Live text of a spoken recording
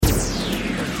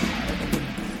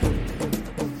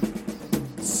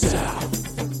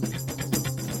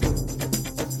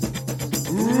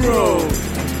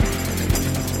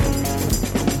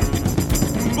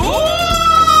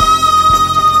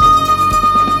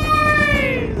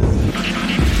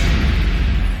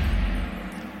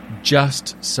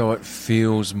just so it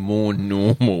feels more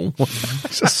normal.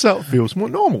 Just so it feels more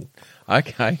normal.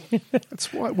 Okay.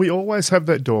 That's why we always have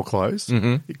that door closed.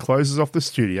 Mm-hmm. It closes off the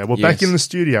studio. We're Yes. back in the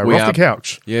studio. We We're off are- the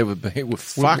couch. Yeah, we're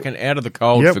fucking out of the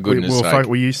cold, Yep, for goodness we're sake.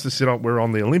 we used to sit on. We're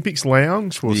on the Olympics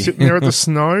lounge. We're sitting there at the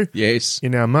snow Yes.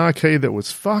 in our marquee that was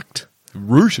fucked.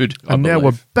 Rooted, And now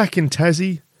we're believe. back in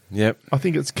Tassie. Yep. I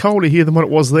think it's colder here than what it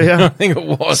was I there. think it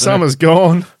was. Summer's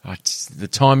gone. The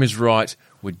time is right.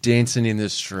 We're dancing in the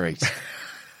street.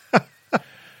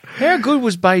 How good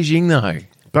was Beijing, though?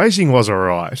 Beijing was all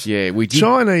right. Yeah, we did.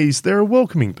 Chinese, they're a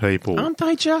welcoming people. Aren't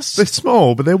they just? They're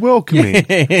small, but they're welcoming.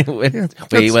 we that's-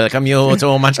 welcome you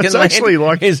to Munchkin It's Land. actually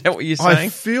like Is that what you're I saying?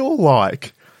 feel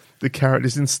like the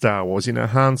characters in Star Wars,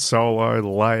 Han Solo,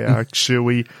 Leia,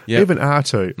 Chewie, Yep. even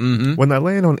R2, when they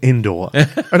land on Endor,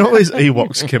 and all these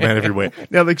Ewoks come out everywhere.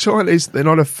 Now, the Chinese, they're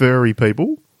not a furry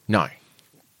people, No.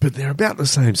 but they're about the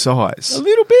same size. A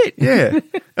little bit. Yeah,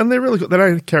 and they're really good. They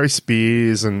don't carry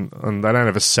spears, and they don't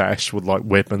have a sash with like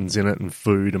weapons in it and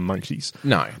food and munchies.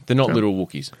 No, they're not little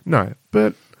Wookiees. No,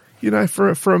 but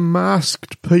for a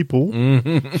masked people,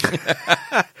 they're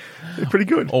pretty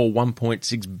good. All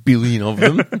 1.6 billion of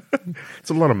them. It's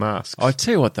a lot of masks. I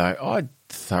tell you what, though, I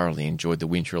thoroughly enjoyed the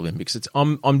Winter Olympics.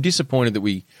 I'm disappointed that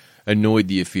we annoyed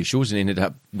the officials and ended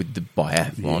up with the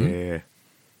biathlon. Yeah.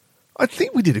 I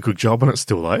think we did a good job on it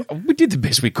still, though. We did the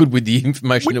best we could with the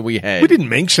information that we had. We didn't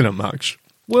mention it much.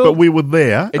 Well, but we were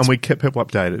there and it's- we kept people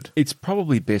updated. It's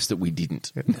probably best that we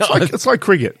didn't. It's like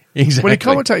cricket. Exactly. When you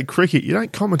commentate cricket, you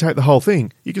don't commentate the whole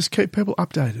thing. You just keep people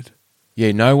updated.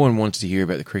 Yeah, no one wants to hear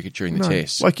about the cricket during the No.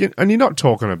 test. And you're not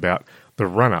talking about the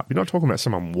run-up. You're not talking about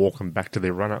someone walking back to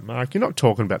their run-up mark. You're not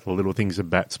talking about the little things a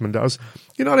batsman does.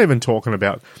 You're not even talking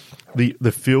about the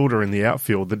fielder in the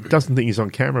outfield that doesn't think he's on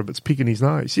camera but's picking his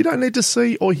nose. You don't need to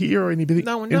see or hear or anything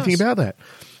does. about that.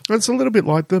 And it's a little bit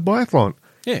like the biathlon.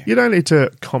 Yeah. You don't need to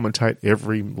commentate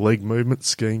every leg movement,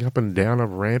 skiing up and down a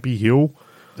rampy hill.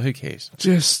 Who cares?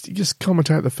 Just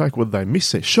commentate the fact whether they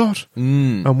miss their shot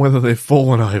and whether they've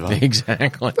fallen over.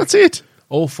 Exactly. That's it.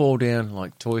 All fall down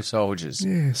like toy soldiers.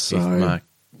 Yeah, so-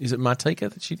 Is it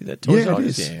Martika that she did that? Toy Yeah, it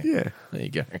soldiers? is. Yeah. There you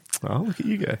go. Oh, look at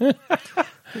you go.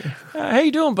 How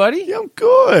you doing, buddy? Yeah, I'm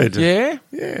good. Yeah?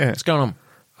 Yeah. What's going on?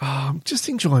 I'm just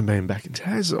enjoying being back in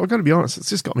Taz. I've got to be honest, it's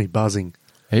just got me buzzing.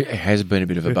 It has been a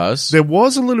bit of a buzz. There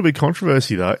was a little bit of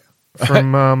controversy, though,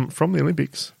 from the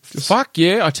Olympics. Fuck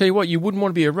yeah. I tell you what, you wouldn't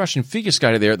want to be a Russian figure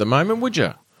skater there at the moment, would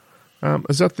you?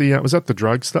 Was that the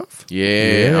drug stuff?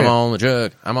 Yeah, I'm on the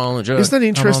drug. I'm on the drug. Isn't that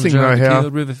interesting, I'm on the drug though, to how-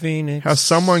 kill River Phoenix. How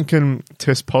someone can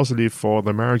test positive for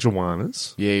the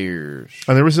marijuanas. Yes.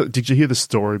 And there is did you hear the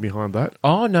story behind that?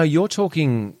 Oh, no, you're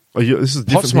talking... This is a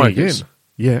Pot different thing smokers. again.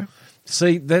 Yeah.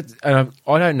 See, that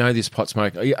I don't know this pot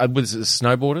smoke. Was it the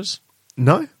snowboarders?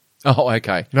 No? Oh,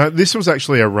 okay. No, this was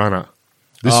actually a runner.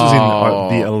 This was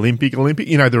in the Olympic,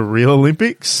 the real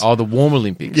Olympics. Oh, the Warm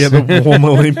Olympics. Yeah, the warm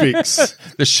Olympics.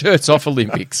 The shirts off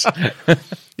Olympics.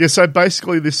 Yeah, so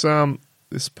basically this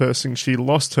person, she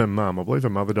lost her mum. I believe her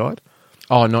mother died.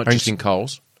 Oh, not just in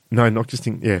Coles. No, not just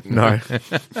in, no.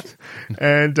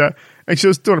 and she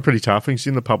was doing it pretty tough. She's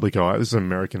in the public eye. This is an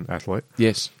American athlete.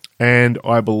 Yes. And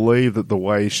I believe that the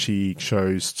way she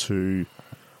chose to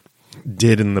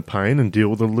deaden the pain and deal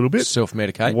with it a little bit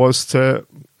Self-medicate. was to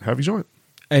have a joint.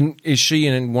 And is she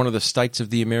in one of the states of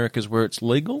the Americas where it's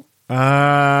legal?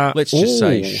 Let's Let's just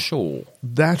say sure.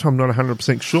 That I'm not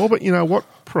 100% sure, but you know what?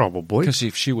 Probably. Because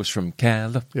if she was from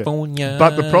California...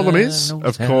 But the problem is, knows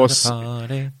of how to course,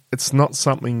 party. it's not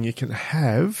something you can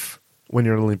have when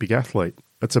you're an Olympic athlete.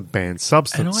 It's a banned And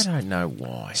substance. I don't know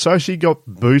why. So she got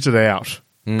booted out.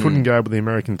 Couldn't go with the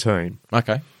American team.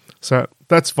 Okay. So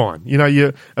that's fine. You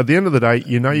at the end of the day,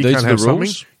 you These can't are the have something.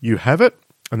 rules. You have it,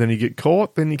 and then you get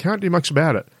caught. Then you can't do much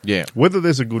about it. Yeah. Whether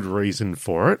there's a good reason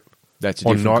for it That's a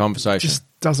or different not, conversation. just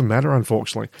doesn't matter.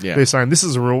 Unfortunately, Yeah. they're saying this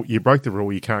is a rule. You broke the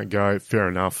rule. You can't go. Fair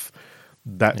enough.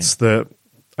 That's the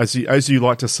as you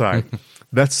like to say.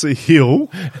 That's the hill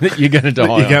that you're going to die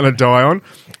that you're on. going to die on.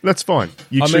 That's fine.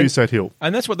 You I choose mean- that hill.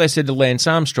 And that's what they said to Lance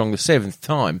Armstrong the 7th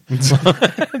time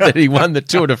that he won the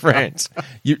Tour de France.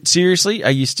 Seriously,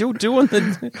 are you still doing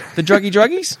the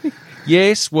druggies?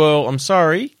 Yes, well, I'm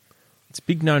sorry. It's a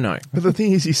big no-no. But the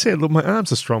thing is, he said, "Look, my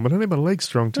arms are strong, but I need my legs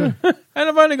strong too." And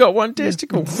I've only got one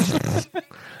testicle.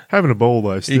 Having a ball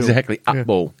though, still. Exactly, up Yeah.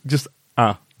 ball. Just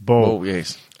a ball. Oh,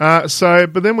 yes.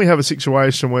 But then we have a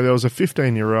situation where there was a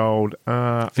 15-year-old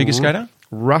Figure skater?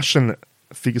 Russian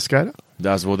figure skater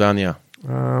Das Vodania.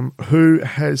 who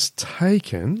has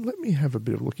taken. Let me have a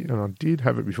bit of a look. And I did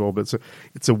have it before, but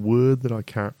it's a word that I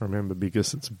can't remember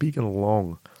because it's big and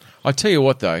long. I tell you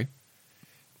what, though,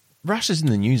 Russia's in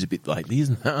the news a bit lately,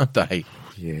 aren't they?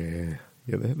 Yeah.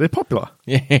 Yeah, they're popular.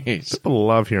 Yes. People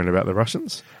love hearing about the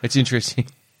Russians. It's interesting.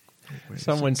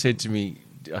 Someone said to me,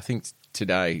 I think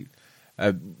today,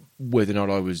 whether or not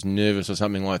I was nervous or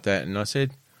something like that, and I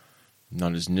said,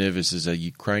 not as nervous as a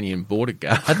Ukrainian border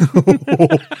guard.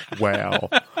 Wow.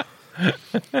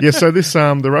 Yeah, so this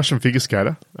the Russian figure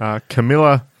skater,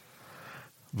 Kamila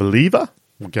Valieva,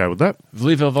 we'll go with that.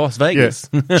 Valieva, Las Vegas.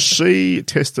 Yes, she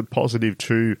tested positive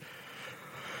to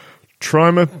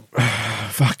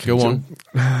fuck. Go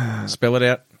on. Spell it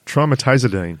out.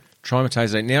 Trimetazidine.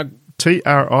 Trimetazidine. Now,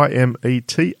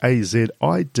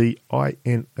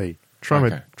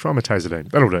 Trimetazidine. Okay.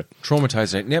 Trimetazidine. That'll do.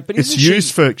 Traumatizing. Now, but It's isn't she-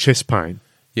 used for chest pain.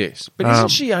 Yes, but isn't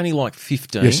she only like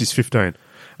 15? Yes, she's 15.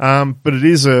 But it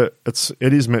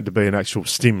is meant to be an actual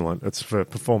stimulant. It's for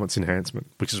performance enhancement,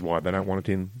 which is why they don't want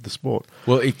it in the sport.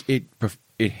 Well, it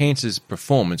enhances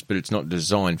performance, but it's not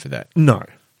designed for that. No.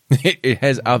 It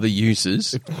has other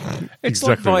uses. It's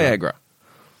Exactly like right.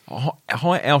 Viagra.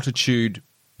 High altitude,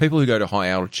 people who go to high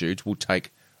altitudes will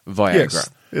take Viagra. Yes,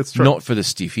 it's true. Not for the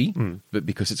stiffy, but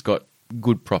because it's got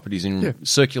good properties in Yeah.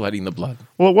 circulating the blood.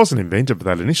 Well, it wasn't invented for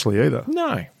that initially either.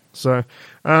 No. So,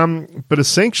 but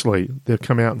essentially, they've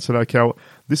come out and said, okay, well,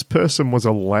 this person was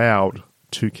allowed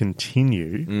to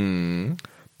continue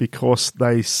because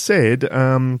they said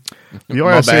the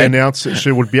IOC bad. announced that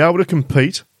she would be able to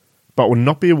compete, but would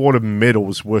not be awarded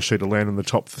medals were she to land in the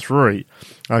top 3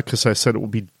 because they said it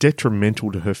would be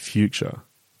detrimental to her future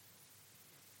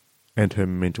and her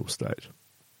mental state.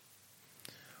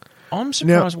 I'm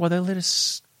surprised why they let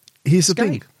us... Here's the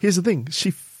Skate. thing.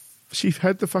 She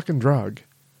had the fucking drug.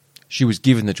 She was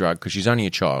given the drug because she's only a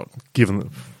child. Given that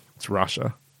it's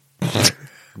Russia.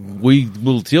 We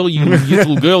will tell you,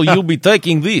 little girl, you'll be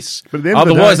taking this. But at the end of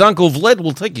the Otherwise, day- Uncle Vlad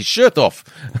will take his shirt off.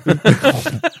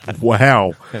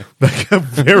 Wow. They got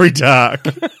very dark.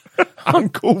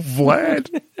 Uncle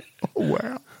Vlad. Oh,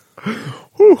 wow.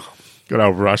 Whew. Good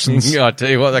old Russians. I tell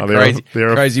you what, that Oh,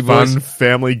 they're crazy a fun boys.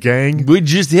 family gang. We're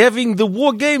just having the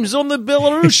war games on the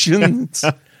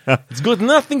Belarusians. It's got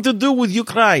nothing to do with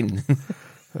Ukraine.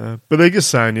 But they're just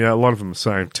saying, a lot of them are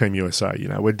saying Team USA,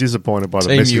 we're disappointed by the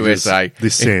Team messages USA.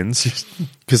 this sends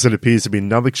because it appears to be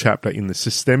another chapter in the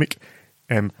systemic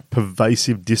and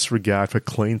pervasive disregard for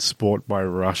clean sport by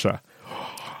Russia.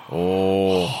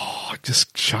 Oh.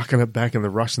 Just chucking it back in the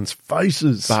Russians'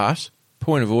 faces. But,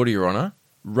 point of order, Your Honour,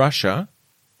 Russia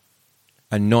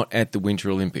are not at the Winter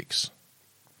Olympics.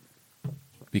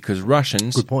 Because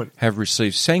Russians Good point. have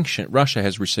received Russia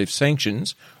has received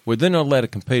sanctions where they're not allowed to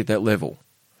compete at that level.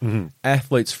 Mm-hmm.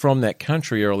 Athletes from that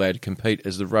country are allowed to compete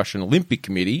as the Russian Olympic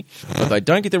Committee, but they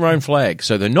don't get their own flag,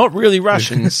 so they're not really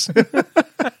Russians.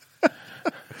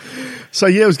 So,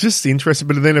 it was just interesting.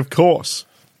 But then, of course,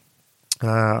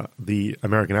 the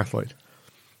American athlete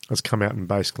has come out and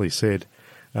basically said,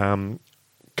 can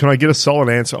I get a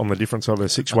solid answer on the difference of their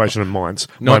situation and mines?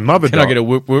 My mother Can died. I get a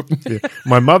whoop whoop? Yeah.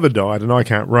 My mother died and I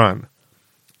can't run.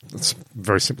 That's a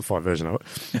very simplified version of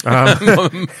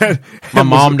it. My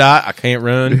mom died. I can't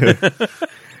run.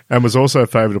 And was also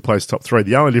favoured to place top 3.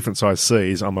 The only difference I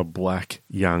see is I'm a black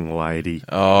young lady.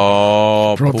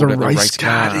 Oh, Brought pulled the out race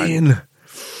card in.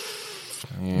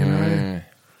 Yeah.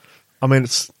 I mean,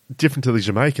 it's different to the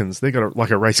Jamaicans. They got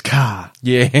a race car.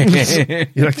 Yeah.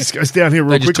 It just goes down here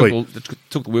real They just quickly.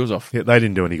 took the wheels off. Yeah, they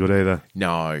didn't do any good either.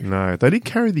 No. No, they did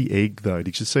carry the egg though.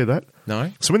 Did you see that?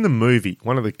 No? So in the movie,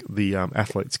 one of the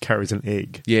athletes carries an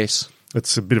egg. Yes.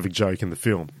 It's a bit of a joke in the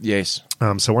film. Yes.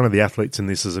 So one of the athletes in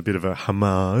this is a bit of a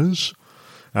homage.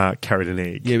 Carried an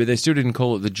egg. Yeah, but they still didn't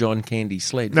call it the John Candy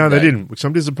sled. No, did they didn't, which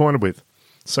I'm disappointed with.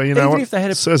 So you know Even what? if they had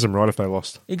a- Serves them right if they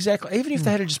lost. Exactly. Even if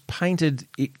they had just painted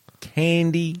it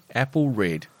candy apple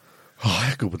red, Oh,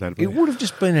 how good would that have been? it would have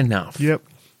just been enough. Yep.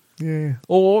 Yeah.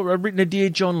 Or written a Dear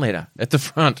John letter at the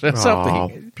front. Or something.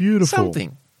 Oh, beautiful.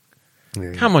 Something.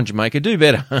 Yeah. Come on, Jamaica, do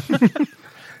better.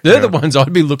 They're the ones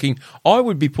I'd be looking. I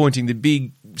would be pointing the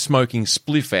big smoking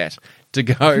spliff at to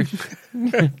go,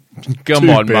 come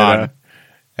Do on, better.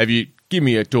 man. Give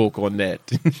me a talk on that.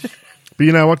 But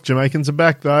you know what? Jamaicans are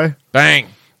back though. Bang.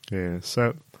 Yeah.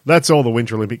 So that's all the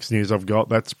Winter Olympics news I've got.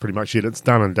 That's pretty much it. It's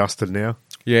done and dusted now.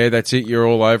 Yeah, that's it. You're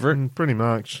all over it. Pretty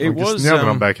much. It I'm just- was, now that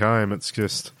I'm back home. It's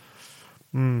just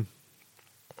I'll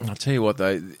tell you what,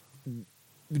 though,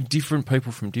 different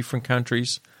people from different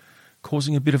countries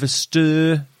causing a bit of a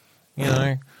stir,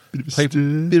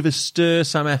 bit of a stir.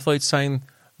 Some athletes saying,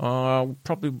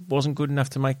 probably wasn't good enough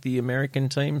to make the American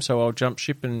team, so I'll jump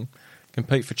ship and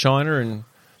compete for China. And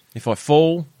if I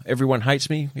fall, everyone hates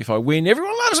me. If I win,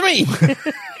 everyone loves me.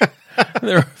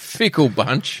 They're a fickle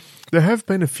bunch. There have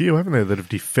been a few, haven't there, that have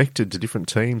defected to different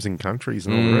teams and countries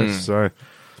and all the rest. So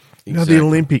You know, Exactly. the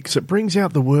Olympics, it brings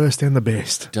out the worst and the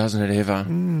best. Doesn't it ever?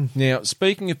 Now,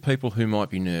 speaking of people who might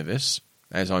be nervous,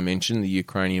 as I mentioned, the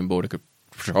Ukrainian Border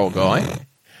Patrol guy,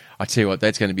 I tell you what,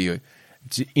 that's going to be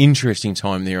it's an interesting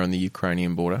time there on the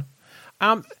Ukrainian border.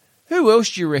 Who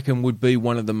else do you reckon would be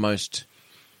one of the most...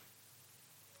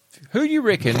 Who do you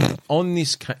reckon on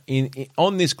this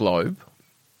on this globe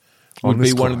would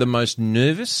be one of the most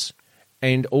nervous,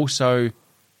 and also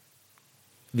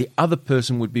the other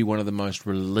person would be one of the most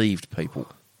relieved people,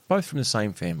 both from the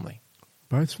same family,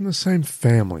 Both from the same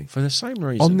family. for the same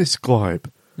reason? On this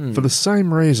globe. For the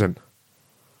same reason.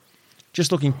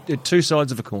 Just looking at two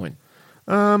sides of a coin.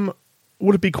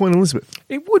 Would it be Queen Elizabeth?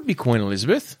 It would be Queen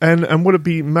Elizabeth. And would it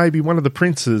be maybe one of the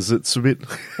princes that's a bit...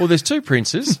 Well, there's two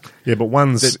princes. Yeah, but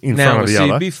one's that in now front of the I see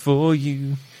other. before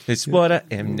you. It's what I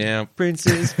am now,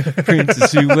 princes,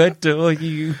 princes who adore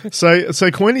you. So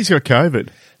Queenie's got COVID.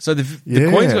 So the Yeah.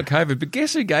 Queen's got COVID, but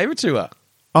guess who gave it to her?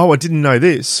 Oh, I didn't know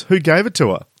this. Who gave it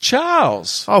to her?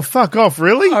 Charles. Oh, fuck off,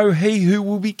 really? Oh, he who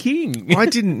will be king. I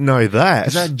didn't know that.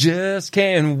 'Cause I just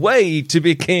can't wait to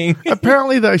be king.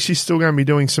 Apparently, though, she's still going to be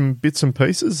doing some bits and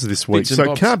pieces this week, Bits and so it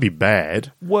bobs. can't be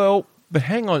bad. Well, but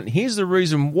hang on. Here's the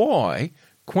reason why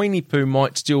Queenie Pooh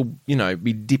might still,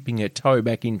 be dipping her toe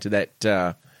back into that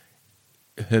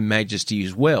Her Majesty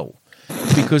as well.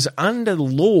 Because under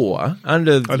law, I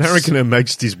don't reckon Her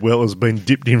Majesty's well has been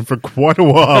dipped in for quite a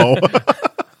while.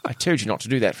 I told you not to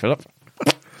do that, Philip.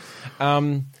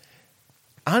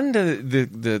 Under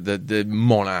the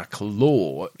monarch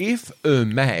law, if Her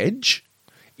Maj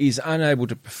is unable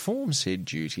to perform said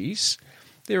duties,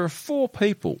 there are 4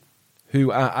 people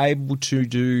who are able to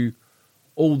do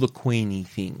all the Queenie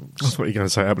things. That's what you're going to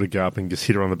say, able to go up and just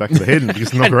hit her on the back of the head and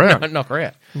just knock her out. Knock her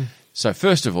out. So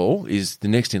first of all is the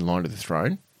next in line to the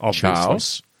throne, Obviously.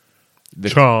 Charles,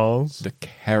 Charles, the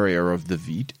carrier of the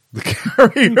vid. the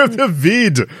carrier of the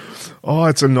vid. Oh,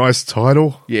 it's a nice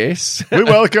title. Yes. We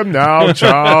welcome now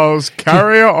Charles,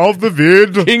 carrier of the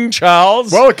vid. King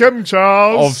Charles Welcome, of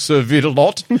Charles. Sir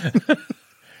Vidalot.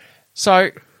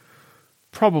 So,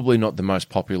 probably not the most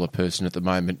popular person at the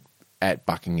moment at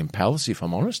Buckingham Palace, if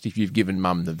I'm honest, if you've given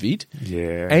Mum the vid.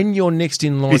 Yeah. And you're next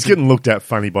in line. He's getting looked at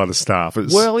funny by the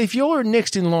staffers. Well, if you're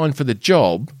next in line for the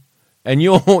job and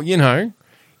you're,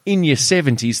 in your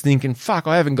 70s thinking, fuck,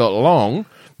 I haven't got long,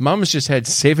 Mum's just had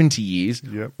 70 years,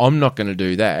 Yep. I'm not going to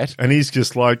do that. And he's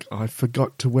just like, I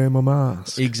forgot to wear my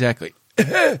mask. Exactly.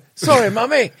 Sorry,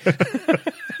 Mummy.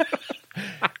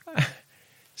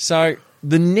 So,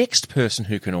 the next person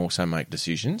who can also make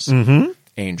decisions,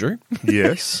 Andrew.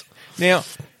 Yes. Now,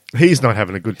 He's not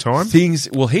having a good time. he's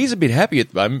a bit happy at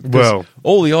the moment. Because Well-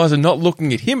 all the eyes are not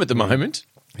looking at him at the moment.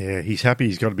 Yeah, he's happy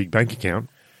he's got a big bank account.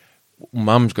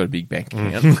 Mum's got a big bank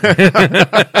account.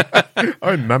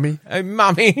 Oh, mummy. Oh,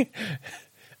 Mummy.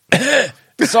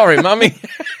 Sorry, Mummy.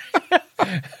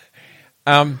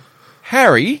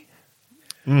 Harry,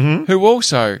 who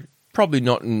also probably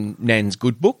not in Nan's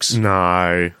good books.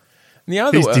 No. And the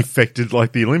other He's one, defected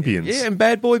like the Olympians. yeah, and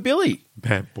Bad Boy Billy.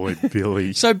 Bad boy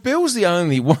Billy. So Bill's the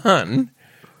only one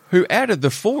who, out of the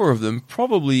 4 of them,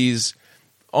 probably is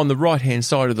on the right-hand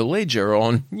side of the ledger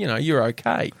on, you're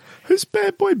okay. Who's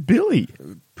bad boy Billy?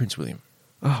 Prince William.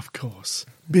 Oh, of course.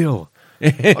 Bill.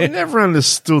 I never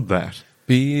understood that.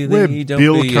 Billy, Where don't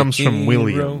Bill be a comes from hero.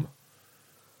 William.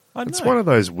 I know. It's one of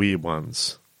those weird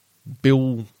ones.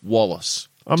 Bill Wallace.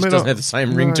 I Just mean, doesn't have the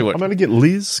same ring to it. I'm going to get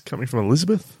Liz coming from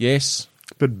Elizabeth, Yes.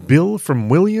 but Bill from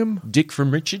William? Dick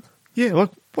from Richard. Yeah, like,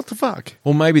 what the fuck?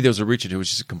 Or maybe there was a Richard who was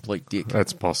just a complete dick.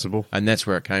 That's possible. And that's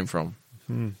where it came from.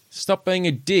 Stop being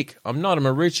a dick. I'm not. I'm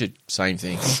a Richard. Same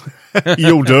thing.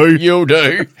 You'll do. You'll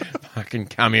do. Fucking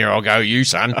come here. I'll go you,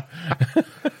 son.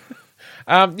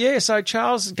 So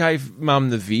Charles gave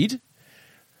Mum the vid.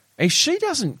 If she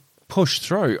doesn't push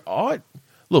through,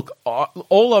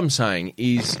 all I'm saying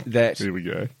is that Here we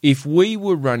go. if we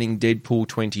were running Deadpool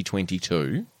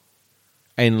 2022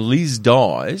 and Liz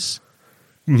dies,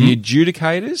 the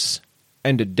adjudicators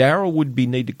and a Daryl would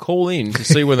need to call in to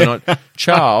see whether or not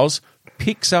Charles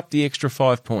picks up the extra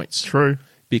 5 points. True.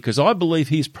 Because I believe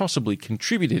he's possibly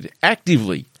contributed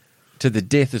actively to the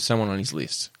death of someone on his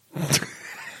list.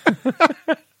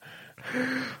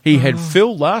 He had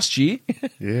Phil last year.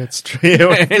 Yeah, it's true.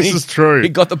 Yeah, this is true. He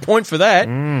got the point for that.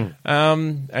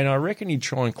 And I reckon he'd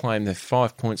try and claim the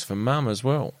 5 points for Mum as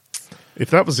well. If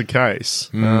that was the case,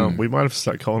 we might have to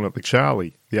start calling it the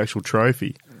Charlie, the actual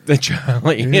trophy. The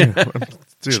Charlie. Yeah,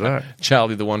 do that.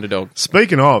 Charlie the Wonder Dog.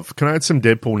 Speaking of, can I add some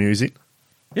Deadpool news in?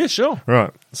 Yeah, sure.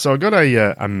 Right. So I got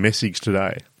a message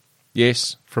today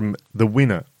Yes. from the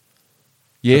winner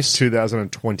Yes.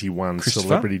 2021 Christopher?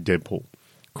 Celebrity Deadpool.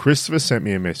 Christopher sent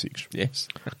me a message Yes.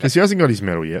 because he hasn't got his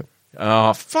medal yet,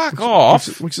 Oh, fuck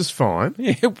off. which is fine.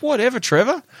 Yeah, whatever,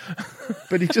 Trevor.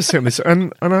 But he just sent this,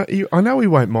 and I know he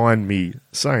won't mind me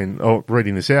saying or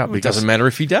reading this out It because doesn't matter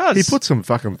if he does. he put some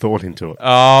fucking thought into it.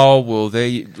 Oh, well,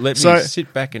 let So, me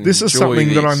sit back and This is enjoy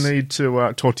something that I this. need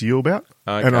to talk to you about,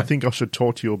 Okay. and I think I should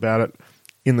talk to you about it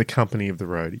in the company of the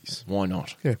roadies. Why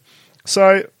not? Yeah.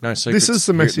 So No secrets. this is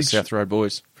the here at message South Road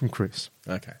Boys. from Chris.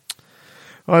 Okay.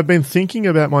 I've been thinking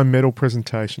about my medal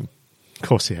presentation. Of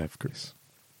course you have, Chris.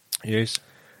 Yes.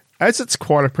 As it's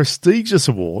quite a prestigious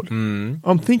award,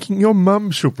 I'm thinking your mum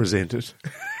should present it.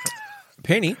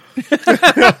 Penny.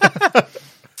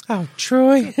 Oh,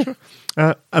 Troy.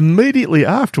 Immediately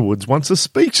afterwards, once the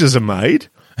speeches are made,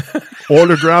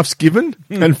 autographs given,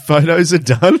 and photos are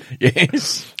done,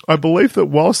 Yes. I believe that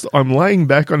whilst I'm laying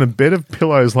back on a bed of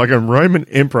pillows like a Roman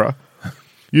emperor,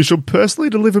 you shall personally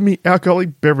deliver me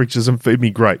alcoholic beverages and feed me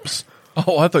grapes.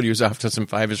 Oh, I thought he was after some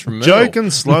favours from Mel. Joke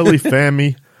and slowly fan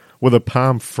me with a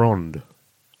palm frond.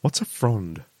 What's a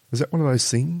frond? Is that one of those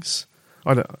things?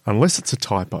 I don't, unless it's a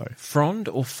typo. Frond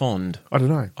or fond? I don't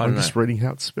know. I I'm don't just know. reading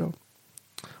how it's spelled.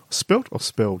 Spelt or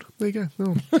spelled? There you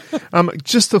go. Oh.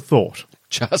 Just a thought.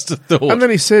 Just a thought. And then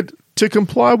he said, to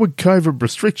comply with COVID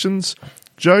restrictions,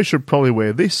 Joe should probably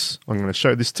wear this. I'm going to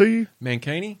show this to you.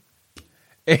 Mankini?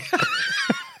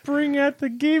 Bring out the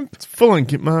gimp. Full-on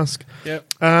gimp mask.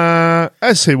 Yep.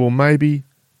 As he will maybe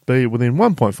be within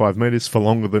 1.5 metres for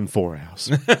longer than 4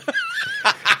 hours.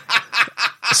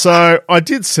 So I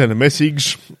did send a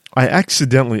message. I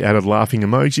accidentally added laughing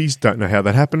emojis. Don't know how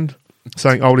that happened.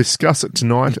 Saying, I'll discuss it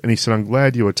tonight. And he said, I'm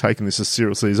glad you are taking this as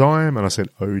seriously as I am. And I said,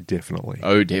 oh, definitely.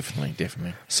 Oh, definitely,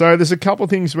 definitely. So there's a couple of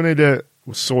things we need to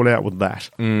sort out with that.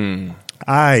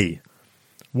 A,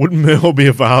 would Merle be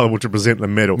available to present the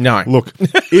medal? No. Look,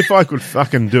 if I could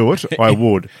fucking do it, I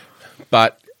would.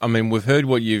 But, I mean, we've heard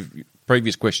what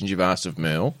previous questions you've asked of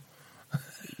Mel.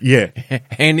 Yeah.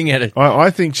 Handing out a... I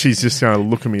think she's just going to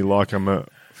look at me like I'm a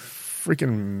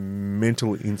freaking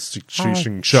mental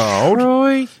institution child.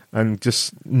 Troy, And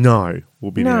just, no, will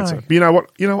be the No. answer. But you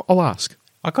know what? I'll ask.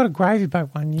 I got a gravy boat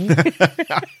one year.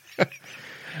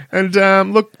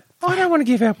 And look, I don't want to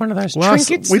give out one of those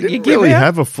trinkets we that you didn't give really out.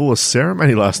 have a full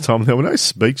ceremony last time. There were no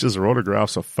speeches or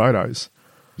autographs or photos.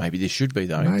 Maybe there should be,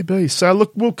 though. Maybe. So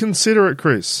look, we'll consider it,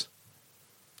 Chris.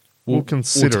 We'll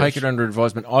consider We'll take it. it under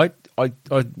advisement.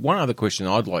 One other question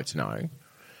I'd like to know.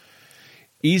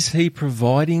 Is he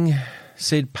providing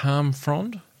said palm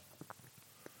frond?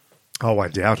 Oh, I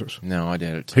doubt it. No, I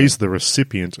doubt it too. He's the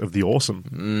recipient of the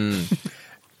awesome.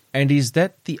 And is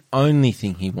that the only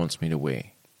thing he wants me to wear?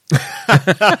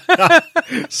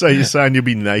 So you're saying you'll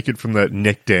be naked from the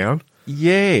neck down?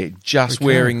 Yeah, just Okay.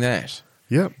 wearing that.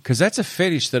 Yep. Because that's a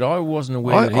fetish that I wasn't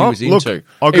aware that he I- was look, into.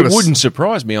 I've got It a s- wouldn't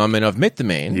surprise me. I mean, I've met the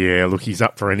man. Yeah, look, he's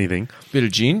up for anything. Bit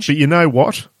of ginge. But you know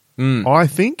what? I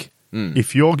think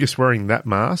if you're just wearing that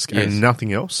mask Yes. and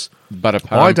nothing else, But a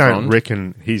palm I don't frond,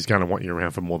 reckon he's going to want you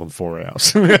around for more than 4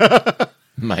 hours.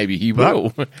 maybe he will.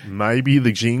 But maybe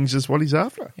the jeans is what he's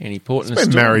after. Any port in He's a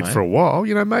been storm, married mate. for a while.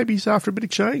 Maybe he's after a bit of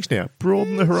change now.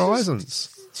 Broaden the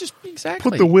horizons. Just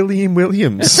exactly. Put the Willie in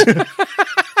Williams.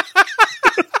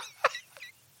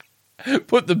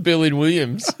 Put the Bill in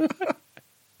Williams.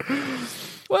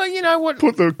 Well, you know what?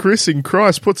 Put the Chris in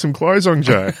Christ. Put some clothes on,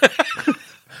 Joe.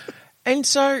 And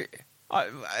so,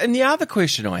 and the other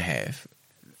question I have,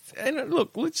 and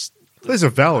look, These are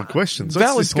valid questions. Let's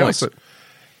Valid discuss points. it.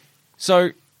 so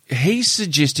he's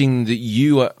suggesting that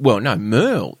you are, well, no,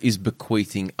 Merle is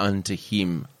bequeathing unto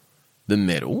him the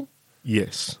medal.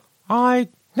 Yes. I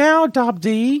now dubbed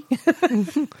the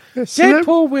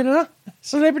Deadpool winner,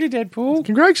 Celebrity Deadpool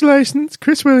Congratulations,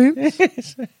 Chris Williams.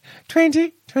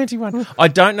 2021. I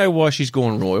don't know why she's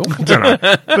gone royal. Don't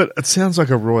know. But it sounds like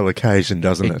a royal occasion,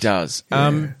 doesn't it? It does.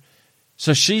 Yeah.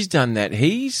 So she's done that.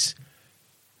 He's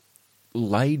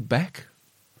laid back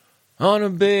on a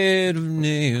bed of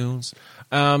nails,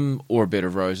 or a bed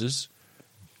of roses,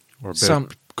 Or about Some-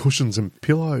 cushions and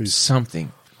pillows.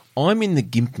 something. I'm in the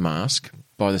gimp mask.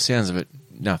 By the sounds of it,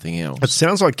 nothing It else.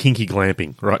 sounds like kinky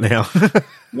glamping right now.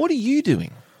 What are you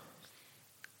doing?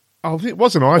 Oh, it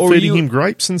wasn't I Or were feeding you- him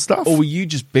grapes and stuff? Or were you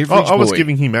just beverage I was boy?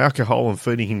 giving him alcohol and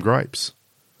feeding him grapes.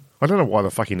 I don't know why the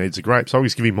fuck he needs the grapes. I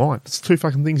always give him mine. It's 2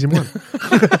 fucking things in one.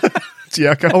 It's the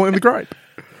alcohol and the grape.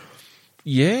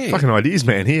 Yeah. Fucking ideas,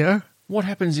 man, here. What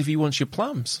happens if he wants your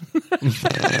plums?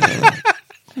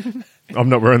 I'm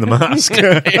not wearing the mask.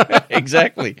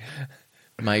 Exactly.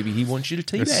 Maybe he wants you to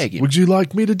teabag him. Would you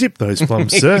like me to dip those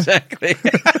plums, sir? Exactly.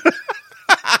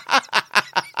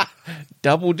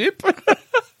 Double dip.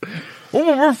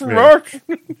 Oh,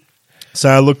 Yeah.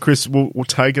 So, look, Chris, we'll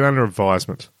take it under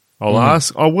advisement. I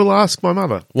will ask my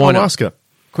mother. Why I'll not? ask her.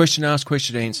 Question asked,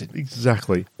 question answered.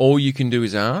 Exactly. All you can do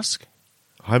is ask.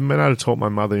 I haven't been able to talk my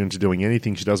mother into doing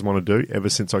anything she doesn't want to do ever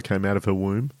since I came out of her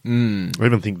womb. I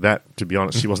even think that, to be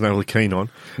honest, she wasn't really keen on.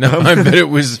 No, but it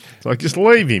was... It's like, just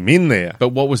leave him in there. But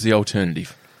what was the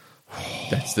alternative?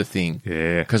 That's the thing.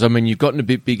 Yeah. Because, I mean, you've gotten a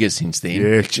bit bigger since then.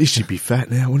 Yeah, gee, she'd be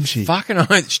fat now, wouldn't she? Fucking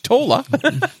hell, she's taller.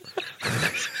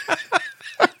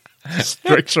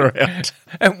 Stretch her out.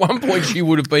 At one point, she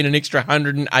would have been an extra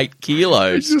 108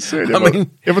 kilos. Just said, I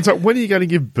mean, everyone's like, when are you going to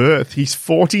give birth? He's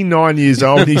 49 years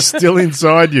old and he's still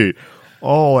inside you.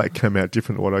 Oh, that came out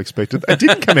different to what I expected. It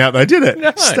didn't come out though, did it?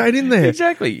 no, Stayed in there.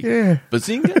 Exactly. Yeah.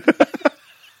 Bazinga.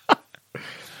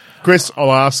 Chris,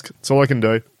 I'll ask. That's all I can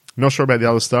do. Not sure about the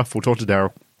other stuff. We'll talk to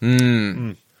Daryl.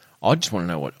 I just want to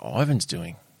know what Ivan's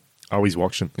doing. Oh, he's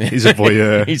watching. He's a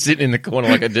voyeur He's sitting in the corner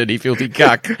like a dirty, filthy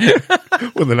cuck.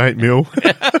 with an 8 mil.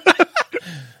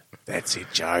 That's it,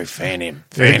 Joe. Fan him.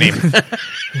 Fan him.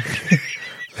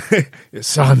 Yeah,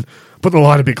 son, put the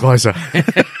light a bit closer.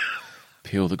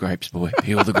 Peel the grapes, boy.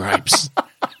 Peel the grapes.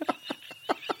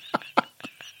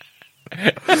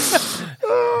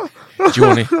 Do you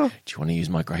want to use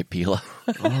my grape peeler?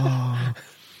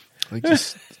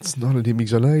 It's not an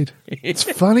image I need. It's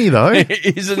funny though.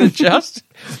 Isn't it just?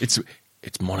 It's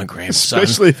monogram, son.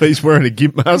 Especially if he's wearing a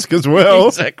gimp mask as well.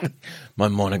 Exactly. My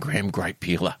monogram grape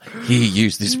peeler. Here,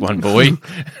 use this one, boy.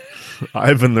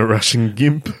 Ivan the Russian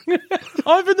gimp.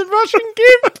 Ivan the Russian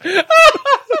gimp.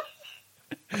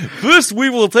 First, we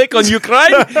will take on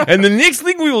Ukraine, and the next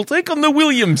thing we will take on the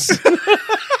Williams.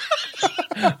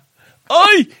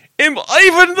 I am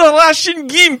Ivan the Russian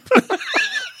gimp.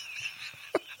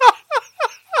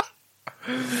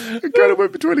 It kind of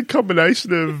went between a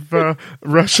combination of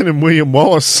Russian and William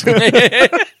Wallace. Freedom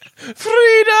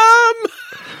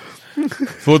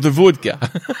for the vodka.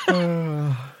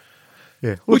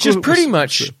 Yeah, Which is pretty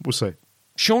much We'll see.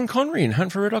 Sean Connery in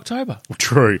Hunt for Red October.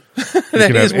 True. You That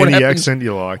can is have what any happens. accent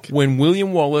you like. When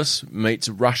William Wallace meets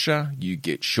Russia, you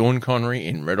get Sean Connery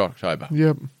in Red October.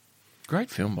 Yep,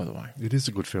 Great film, by the way. it is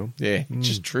a good film. Yeah, it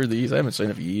just truly is. I haven't seen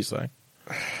it for years, though.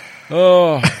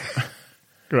 Oh,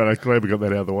 Right, I'm glad we got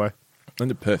that out of the way. and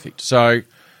they're perfect. So,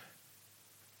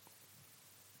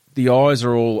 the eyes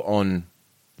are all on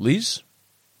Liz.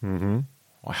 Mm-hmm.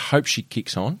 I hope she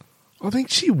kicks on. I think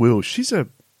she will. She's a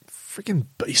freaking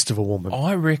beast of a woman.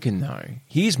 I reckon, though,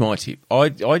 here's my tip. I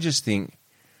just think,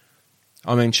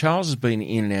 I mean, Charles has been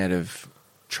in and out of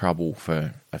trouble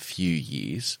for a few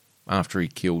years after he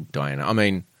killed Diana. I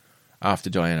mean, after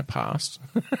Diana passed.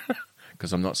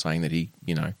 Because I'm not saying that he,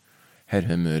 had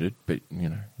her murdered, but,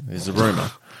 there's a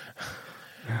rumour.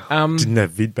 Didn't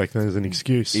have vid back then as an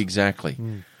excuse. Exactly.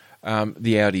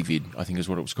 The Audi vid, I think is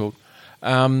what it was called.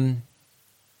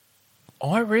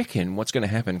 I reckon what's going to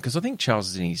happen, because I think Charles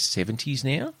is in his 70s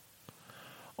now,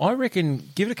 I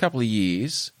reckon give it a couple of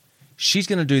years, she's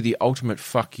going to do the ultimate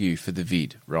fuck you for the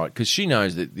vid, right? Because she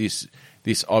knows that this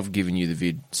I've given you the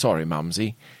vid, sorry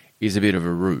mumsy, is a bit of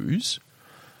a ruse.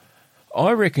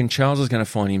 I reckon Charles is going to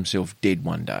find himself dead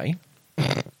one day.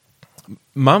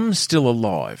 Mum's still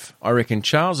alive. I reckon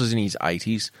Charles is in his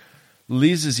 80s.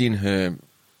 Liz is in her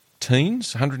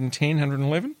teens, 110,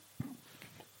 111.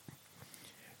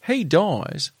 He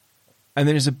dies, and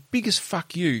then as the biggest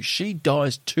fuck you, she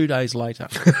dies 2 days later.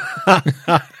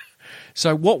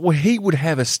 So he would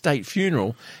have a state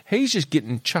funeral. He's just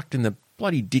getting chucked in the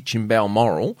bloody ditch in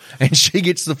Balmoral, and she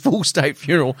gets the full state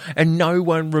funeral, and no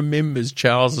one remembers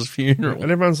Charles's funeral.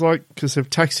 And everyone's like, because they've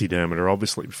taxidermed her,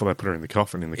 obviously, before they put her in the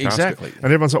coffin, in the casket. Exactly. And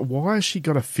everyone's like, why has she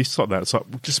got a fist like that? It's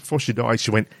like, just before she died, she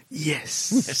went,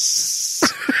 yes.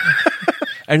 Yes.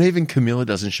 And even Camilla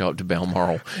doesn't show up to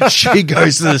Balmoral. She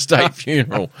goes to the state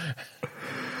funeral.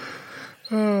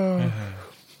 Long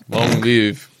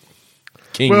live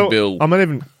King Bill. I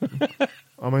mean,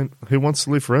 who wants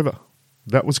to live forever?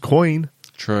 That was Queen.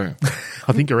 True.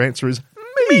 I think your answer is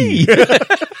me.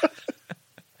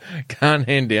 Can't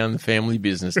hand down the family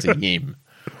business to him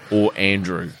or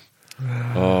Andrew.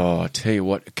 Oh, I tell you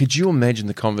what. Could you imagine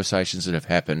the conversations that have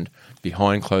happened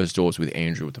behind closed doors with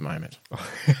Andrew at the moment?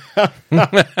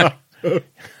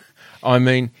 I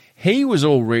mean, he was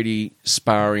already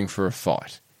sparring for a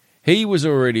fight. He was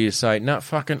already to say, no,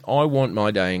 fucking, I want my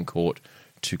day in court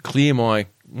to clear my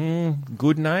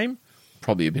good name.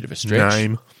 Probably a bit of a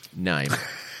stretch. Name.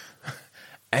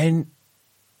 And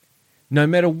no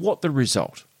matter what the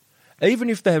result, even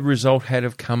if that result had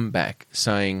have come back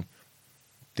saying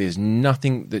there's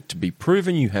nothing that to be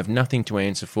proven, you have nothing to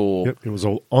answer for. Yep, it was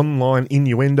all online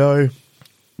innuendo.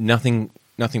 Nothing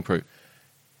proved.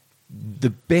 the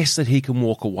best that he can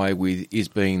walk away with is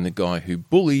being the guy who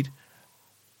bullied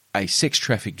a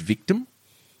sex-trafficked victim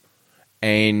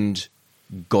and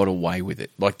got away with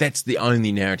it. Like, that's the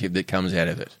only narrative that comes out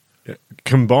of it.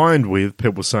 Combined with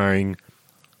people saying,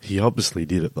 he obviously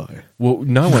did it, though. Well,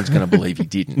 no one's going to believe he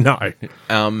didn't. No.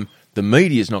 The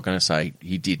media's not going to say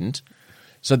he didn't.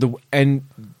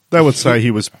 They would say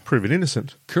he was proven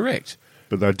innocent, Correct.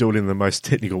 but they'd do it in the most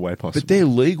technical way possible. But their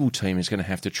legal team is going to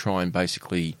have to try and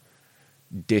basically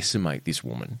decimate this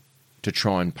woman to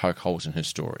try and poke holes in her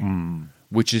story,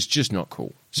 which is just not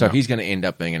cool. So he's going to end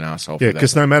up being an arsehole for Yeah, that.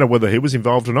 because no matter whether he was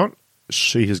involved or not,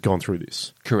 she has gone through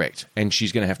this. Correct. And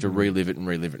she's going to have to relive it and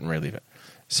relive it and relive it.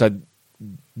 So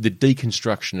the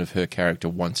deconstruction of her character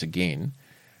once again,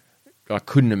 I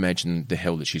couldn't imagine the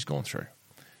hell that she's gone through.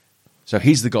 So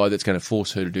he's the guy that's going to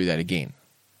force her to do that again.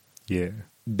 Yeah.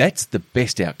 That's the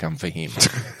best outcome for him.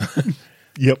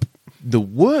 Yep. The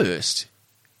worst,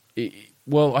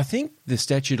 well, I think the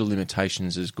statute of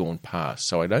limitations has gone past,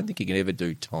 so I don't think he can ever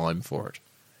do time for it,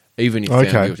 even if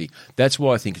found guilty. That's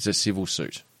why I think it's a civil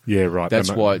suit. Yeah, right.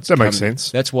 That makes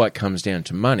sense. That's why it comes down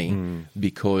to money,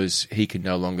 because he can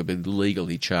no longer be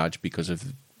legally charged because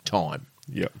of time.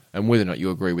 Yep. And whether or not you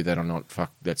agree with that or not,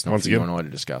 that's not Once for you again, and I to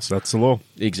discuss. That's the law.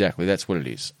 Exactly, that's what it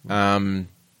is.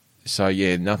 So,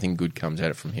 yeah, nothing good comes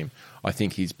out of it from him. I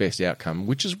think his best outcome,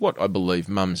 which is what I believe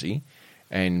Mumsy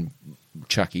and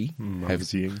Chucky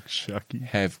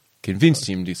have convinced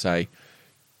him to say,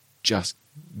 just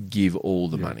give all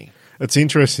the money. It's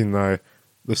interesting, though,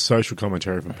 the social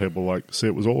commentary from people like, see,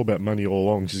 it was all about money all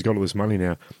along. She's got all this money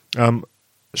now.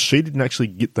 She didn't actually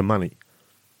get the money.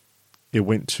 It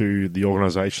went to the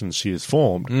organisations she has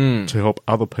formed to help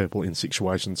other people in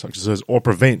situations such as hers or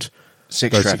prevent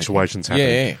those situations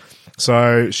happening. Yeah.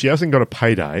 So she hasn't got a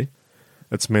payday.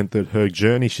 It's meant that her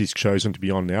journey she's chosen to be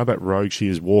on now, that road she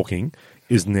is walking,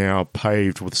 is now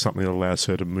paved with something that allows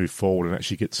her to move forward and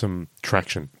actually get some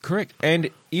traction. Correct. And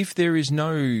if there is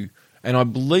no, and I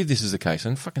believe this is the case,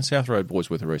 and fucking South Road boys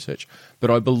with the research, but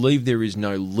I believe there is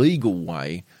no legal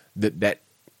way that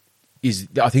is,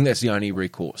 I think that's the only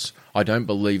recourse. I don't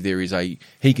believe there is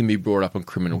he can be brought up on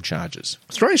criminal charges.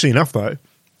 Strangely enough, though,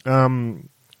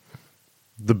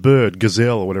 the bird,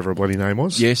 Gazelle, or whatever her bloody name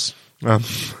was. Yes.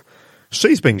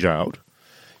 She's been jailed.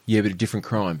 Yeah, but a different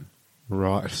crime.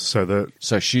 Right. So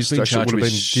she's been charged would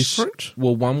with have been different?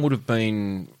 Well, one would have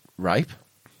been rape,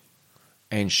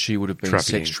 and she would have been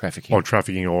sex trafficking. Or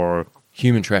trafficking or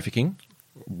human trafficking.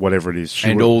 Whatever it is.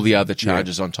 And all the other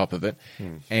charges on top of it.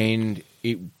 And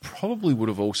it probably would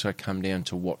have also come down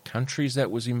to what countries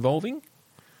that was involving.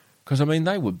 Because, I mean,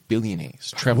 they were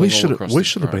billionaires travelling all across the We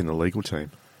should have been the legal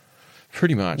team.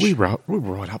 Pretty much. We're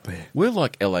right up there. We're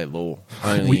like LA Law,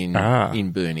 only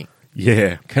in Burnie.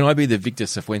 Yeah. Can I be the Victor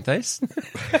Cifuentes?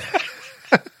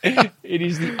 It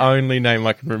is the only name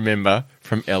I can remember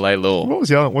from LA Law. What was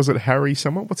the other? Was it Harry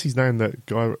someone? What's his name? That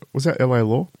guy? Was that LA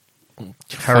Law?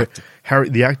 Harry,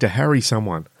 the actor Harry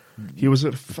someone. He was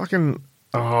a fucking...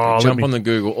 Jump on the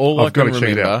Google. All I can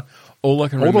remember... All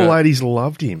the ladies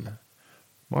loved him.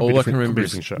 All I can remember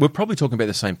is... We're probably talking about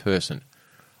the same person.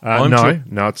 No,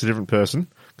 it's a different person.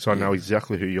 Because I know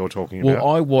exactly who you're talking about.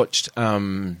 Well, I watched...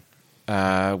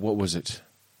 what was it?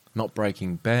 Not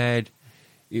Breaking Bad.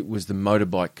 It was the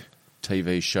motorbike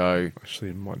TV show. Actually,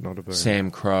 it might not have been. Sam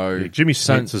Crow. Yeah, Jimmy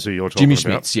Smits is who you're talking about.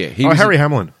 Jimmy Smits, yeah. Harry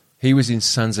Hamlin. He was in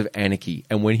Sons of Anarchy.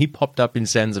 And when he popped up in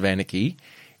Sons of Anarchy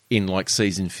in like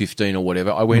season 15 or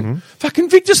whatever, I went, fucking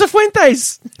Victor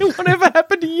Cifuentes! Whatever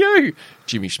happened to you?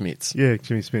 Jimmy Smits. Yeah,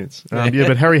 Jimmy Smits. Yeah,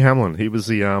 but Harry Hamlin, he was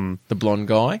the... the blonde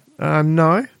guy?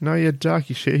 No, he had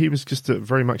darky hair. He was just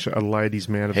very much a ladies'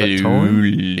 man at that time. Hello,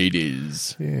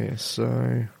 ladies. Yeah,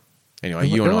 so... Anyway,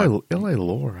 you and I... LA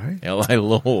Law, eh? LA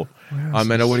Law. Wow, I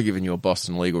mean, I would have given you a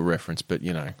Boston legal reference, but,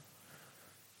 you know...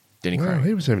 Denny Craig.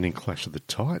 He was even in Clash of the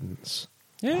Titans.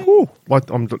 Yeah. Ooh,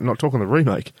 I'm not talking the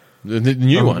remake. The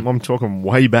new one. I'm talking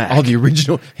way back. Oh, the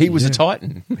original. He was a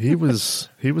Titan. he was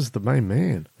the main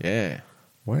man. Yeah.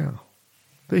 Wow.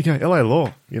 There you go. LA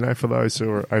Law. You know, for those who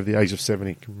are over the age of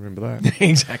 70 can remember that.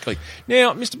 Exactly.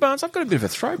 Now, Mr. Barnes, I've got a bit of a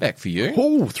throwback for you.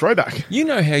 Oh, throwback. You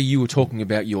know how you were talking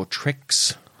about your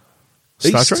treks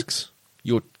Star east? Treks?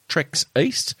 Your treks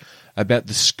east about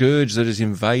the scourge that has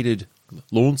invaded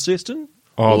Launceston?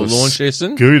 Oh, the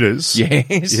Launceston? Scooters.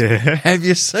 Yes. Yeah. Have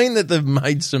you seen that they've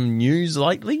made some news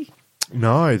lately?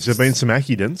 No, there's been some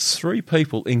accidents. 3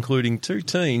 people, including 2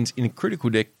 teens, in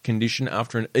critical condition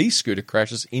after an e-scooter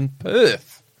crashes in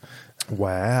Perth.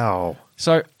 Wow.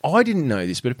 So I didn't know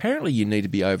this, but apparently you need to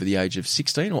be over the age of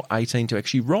 16 or 18 to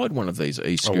actually ride one of these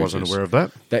e-scooters. I wasn't aware of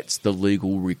that. That's the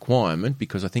legal requirement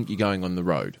because I think you're going on the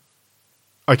road.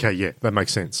 Okay, yeah, that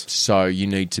makes sense. So you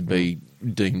need to be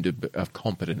deemed of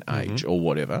competent age or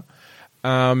whatever.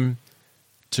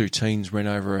 Two teens ran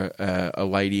over a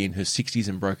lady in her 60s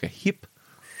and broke a hip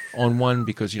on one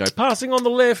because, passing on the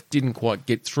left didn't quite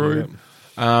get through.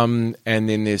 And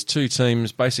then there's two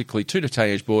teams, basically two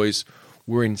teenage boys,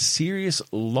 were in serious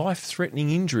life-threatening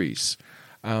injuries.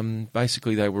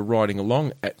 Basically, they were riding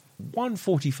along at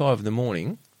 1:45 in the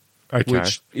morning,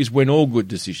 which is when all good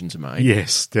decisions are made.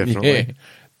 Yes, definitely. Yeah.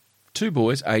 Two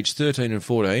boys, aged 13 and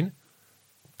 14,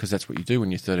 because that's what you do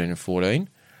when you're 13 and 14,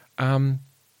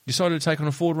 decided to take on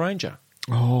a Ford Ranger.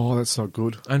 Oh, that's not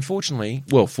good. Unfortunately,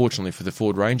 fortunately for the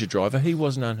Ford Ranger driver, he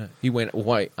wasn't. He went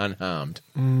away unharmed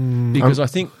because I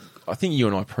think you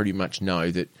and I pretty much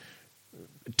know that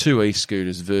two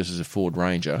e-scooters versus a Ford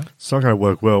Ranger. It's not going to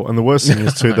work well. And the worst thing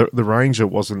is too, the Ranger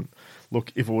wasn't.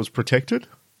 Look, if it was protected,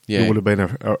 it would have been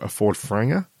a Ford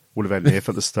Franger. Would have had an F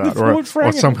at the start,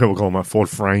 or some people call them a Ford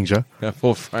Franger. A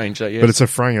Ford Franger, yes. But it's a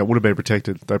Franger. It would have been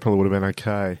protected. They probably would have been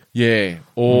okay. Yeah,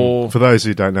 or for those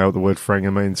who don't know what the word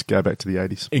Franger means, go back to the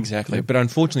 80s. Exactly. But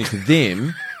unfortunately for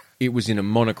them, it was in a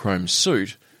monochrome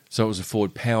suit, so it was a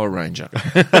Ford Power Ranger.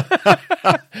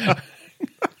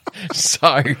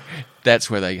 So that's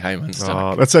where they came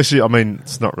unstuck. That's actually,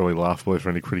 it's not really laughable for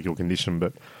any critical condition,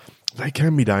 but they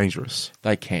can be dangerous.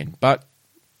 They can, but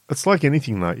it's like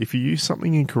anything, though. If you use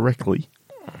something incorrectly,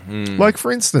 like,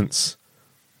 for instance,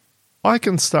 I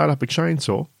can start up a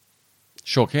chainsaw.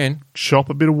 Sure can. Chop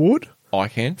a bit of wood. I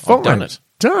can. Fine. I've done it.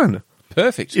 Done.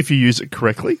 Perfect. If you use it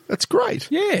correctly, that's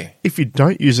great. Yeah. If you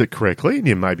don't use it correctly, and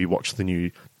you maybe watch the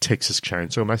new Texas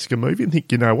Chainsaw Massacre movie and think,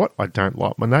 you know what, I don't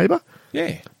like my neighbour,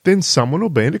 yeah, then someone will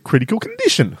be in a critical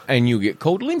condition. And you'll get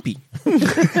called limpy.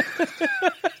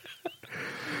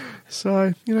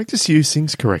 So, just use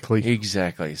things correctly.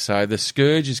 Exactly. So the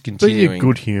scourge is continuing. Be a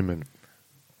good human.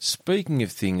 Speaking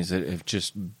of things that have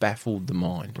just baffled the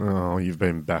mind. Oh, you've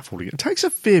been baffled again. It takes a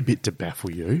fair bit to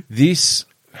baffle you. This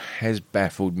has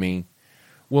baffled me.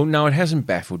 Well, no, it hasn't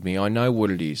baffled me. I know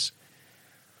what it is.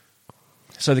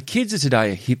 So the kids of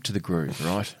today are hip to the groove,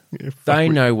 right? Yeah, they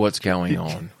know what's going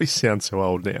on. We sound so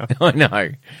old now. I know.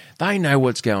 They know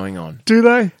what's going on. Do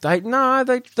they?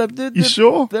 You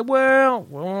sure?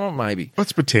 Well, maybe.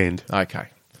 Let's pretend. Okay.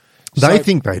 They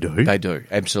think they do. They do,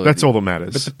 absolutely. That's all that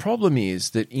matters. But the problem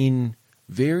is that in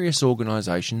various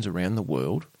organisations around the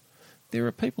world, there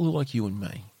are people who like you and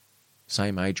me,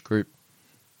 same age group.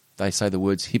 They say the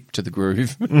words hip to the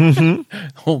groove.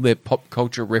 All their pop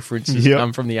culture references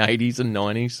come from the 80s and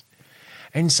 90s.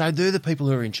 And so they're the people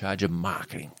who are in charge of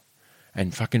marketing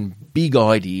and fucking big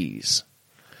ideas.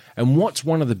 And what's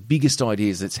one of the biggest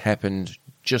ideas that's happened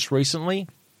just recently?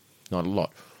 Not a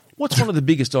lot. What's one of the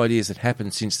biggest ideas that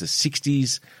happened since the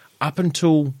 60s up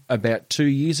until about 2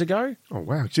 years ago? Oh,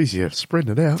 wow. Geez, you're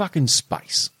spreading it out. Fucking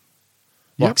space.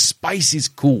 Like, space is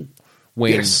cool.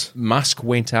 When Musk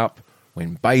went up,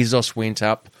 when Bezos went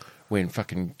up, when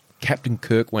fucking Captain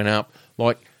Kirk went up.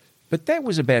 But that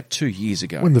was about 2 years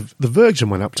ago. When the Virgin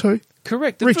went up too.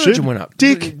 Correct. The Richard, Virgin went up.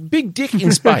 Dick. Big dick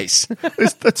in space.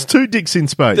 That's two dicks in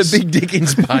space. The big dick in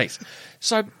space.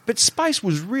 But space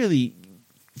was really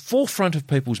forefront of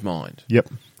people's mind. Yep.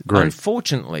 Great.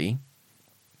 Unfortunately,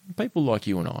 people like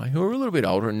you and I, who are a little bit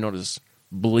older and not as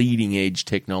bleeding edge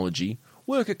technology,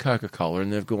 work at Coca-Cola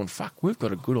and they've gone, fuck, we've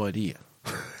got a good idea.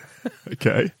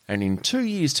 Okay. And in 2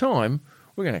 years' time,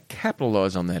 we're going to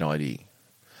capitalise on that idea.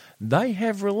 They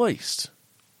have released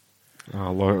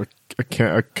like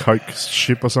a Coke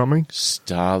ship or something?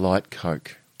 Starlight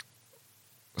Coke.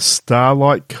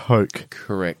 Starlight Coke.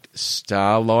 Correct.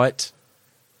 Starlight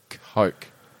Coke.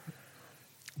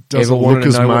 Does it look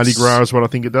as Mardi Gras as what I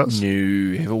think it does?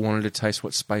 No. Ever wanted to taste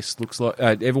what space looks like?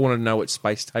 Ever wanted to know what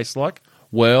space tastes like?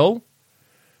 Well,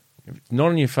 if it's not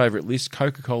on your favourite list,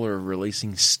 Coca-Cola are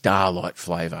releasing Starlight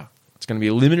flavour. It's going to be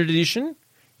a limited edition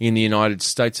in the United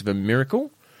States of America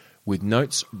with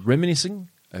notes reminiscing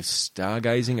of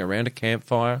stargazing around a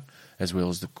campfire as well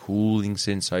as the cooling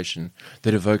sensation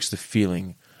that evokes the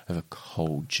feeling of a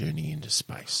cold journey into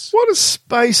space. What does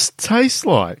space taste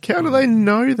like? How do they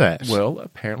know that? Well,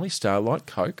 apparently Starlight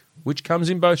Coke, which comes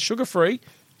in both sugar-free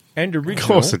and original. Of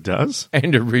course it does.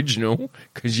 And original,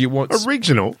 because you want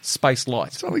original Space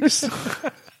Light. How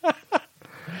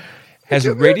Has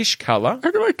a reddish colour.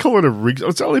 can I call it original?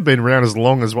 It's only been around as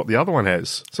long as what the other one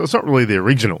has. So it's not really the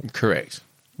original. Correct.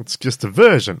 It's just a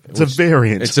version. It's a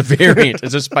variant. It's a variant.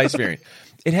 It's a space variant.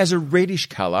 It has a reddish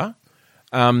colour,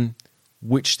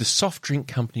 which the soft drink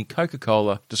company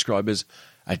Coca-Cola describe as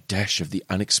a dash of the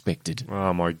unexpected.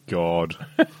 Oh, my God.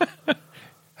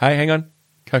 Hey, hang on.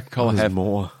 Coca-Cola have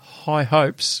more high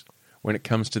hopes when it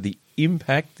comes to the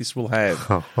impact this will have.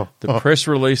 The press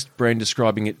released brand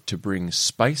describing it to bring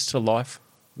space to life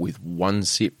with one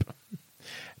sip,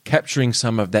 capturing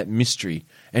some of that mystery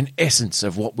and essence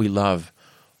of what we love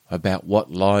about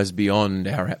what lies beyond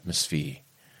our atmosphere.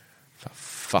 For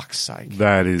fuck's sake.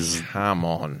 That is Come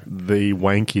on. the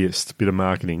wankiest bit of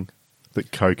marketing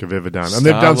that Coke have ever done. And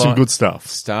they've done some good stuff.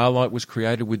 Starlight was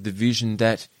created with the vision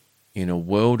that, in a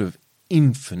world of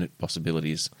infinite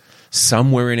possibilities,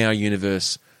 somewhere in our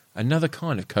universe, another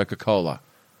kind of Coca-Cola,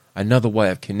 another way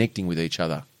of connecting with each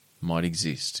other, might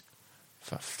exist.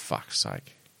 For fuck's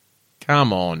sake.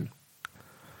 Come on.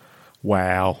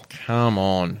 Wow. Come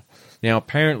on. Now,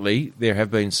 apparently, there have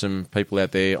been some people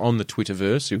out there on the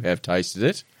Twitterverse who have tasted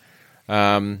it.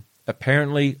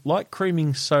 Apparently, like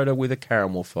creaming soda with a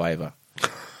caramel flavour.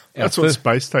 That's what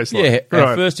space tastes like. Yeah, Right.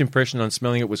 our first impression on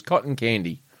smelling it was cotton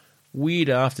candy. Weird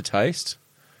aftertaste.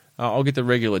 I'll get the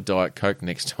regular Diet Coke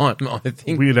next time, I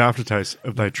think. Weird aftertaste.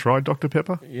 Have they tried Dr.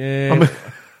 Pepper? Yeah.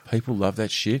 People love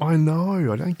that shit. I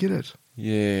know. I don't get it.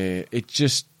 Yeah. It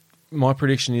just... My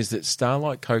prediction is that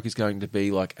Starlight Coke is going to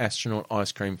be like astronaut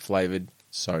ice cream flavoured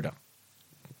soda.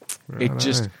 It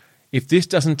just... If this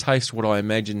doesn't taste what I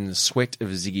imagine the sweat of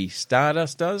Ziggy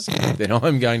Stardust does, then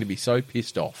I'm going to be so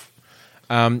pissed off.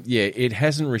 Yeah, it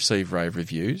hasn't received rave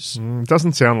reviews.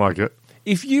 Doesn't sound like it.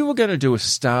 If you were going to do a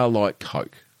Starlight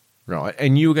Coke, right,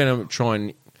 and you were going to try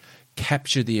and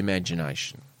capture the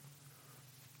imagination,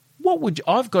 what would you,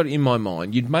 I've got in my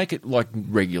mind, you'd make it like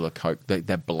regular Coke,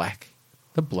 that black,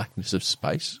 the blackness of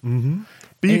space.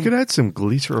 But you could add some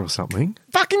glitter or something.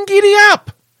 Fucking giddy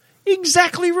up!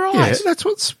 Exactly right. Yeah, that's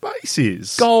what space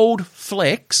is. Gold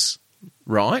flecks,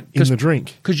 right? In the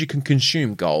drink. Because you can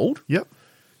consume gold. Yep.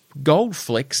 Gold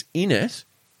flecks in it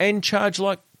and charge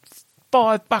like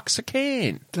 $5 a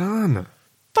can. Done.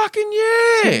 Fucking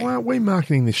yeah. So why aren't we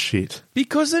marketing this shit?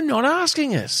 Because they're not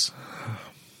asking us.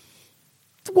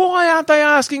 Why aren't they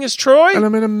asking us, Troy? And I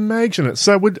mean, imagine it.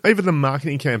 So would even the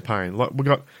marketing campaign, like we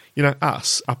got,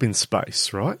 us up in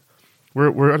space, right?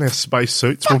 We're on our space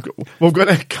suits. We've got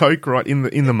our Coke right in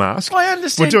the mask. I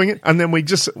understand. We're doing it, and then when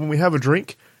we have a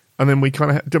drink, and then we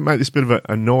kind of make this bit of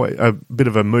a bit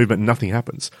of a movement, and nothing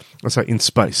happens. I say, in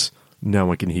space, no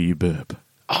one can hear you burp.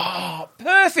 Oh,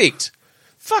 perfect.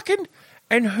 Fucking,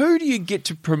 and who do you get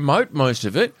to promote most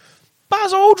of it?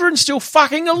 Buzz Aldrin's still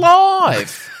fucking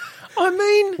alive. I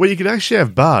mean, Well, you could actually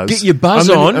have Buzz. Get your Buzz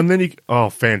and then, on. And then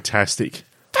fantastic.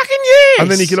 fucking yes. And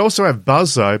then you could also have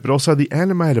Buzz, though, but also the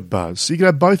animated Buzz. So you could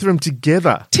have both of them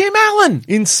together Tim Allen.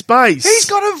 in space. He's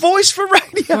got a voice for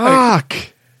radio. Fuck.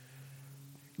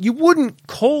 You wouldn't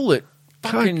call it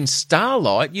fucking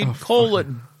Starlight. You'd call it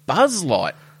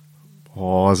Buzzlight.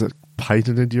 Oh, is it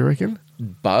patented, do you reckon?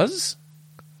 Buzz?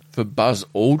 For Buzz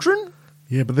Aldrin?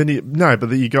 Yeah, but then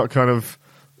you got kind of...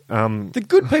 The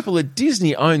good people at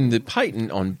Disney own the patent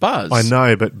on Buzz. I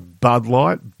know, but Bud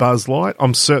Light, Buzz Light,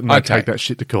 I'm certain they Okay. take that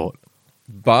shit to court.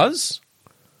 Buzz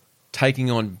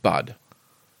taking on Bud.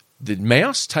 The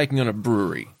mouse taking on a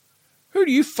brewery. Who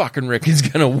do you fucking reckon's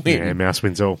going to win? Yeah, Mouse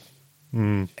wins all.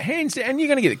 Hands down. And you're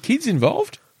going to get the kids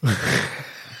involved.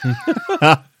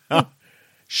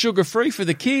 Sugar-free for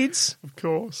the kids. Of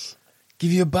course.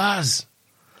 Give you a buzz.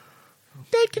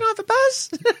 Dad, can I have a buzz?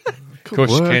 Could Of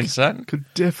course you work. can, son. Could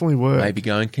definitely work. Maybe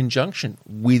go in conjunction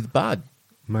with Bud.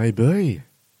 Maybe.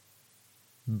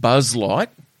 Buzz Light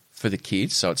for the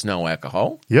kids, so it's no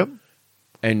alcohol. Yep.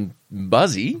 And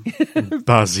Buzzy,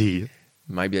 Buzzy.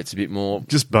 maybe that's a bit more,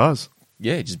 Just Buzz.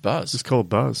 yeah, just Buzz. Just call it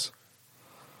Buzz.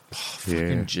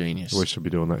 Fucking genius. We should be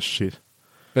doing that shit.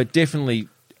 But definitely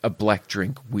a black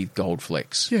drink with gold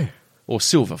flecks. Yeah. Or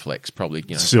silver flecks, probably,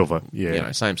 Silver.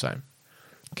 Yeah. same.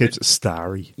 Keeps it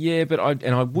starry. Yeah, but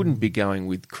I wouldn't be going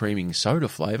with creaming soda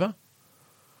flavour.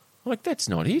 Like, that's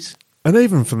not it. And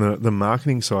even from the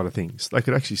marketing side of things, they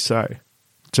could actually say,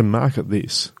 to market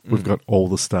this, we've got all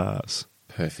the stars.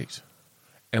 Perfect.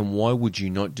 And why would you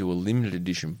not do a limited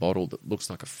edition bottle that looks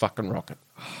like a fucking rocket?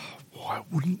 Why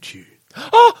wouldn't you?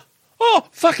 Oh,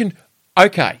 fucking,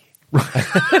 okay.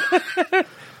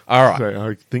 All right. So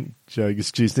I think Joe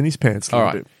gets juiced in his pants a All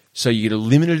little right. bit. So you get a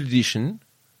limited edition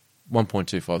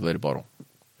 1.25 litre bottle.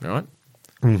 All right?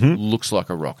 Mm-hmm. Looks like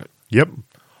a rocket. Yep.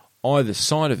 Either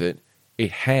side of it,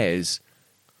 it has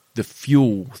the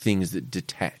fuel things that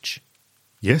detach.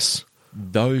 Yes.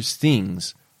 Those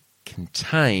things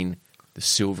contain the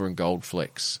silver and gold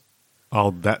flecks.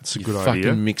 Oh, that's a You good fucking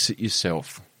idea. mix it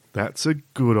yourself. That's a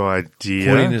good idea.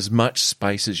 Put in as much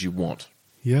space as you want.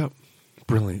 Yep.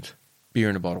 Brilliant. Beer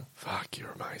in a bottle. Fuck,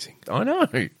 you're amazing. I know.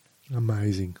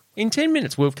 Amazing. In 10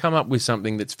 minutes, we've come up with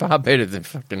something that's far better than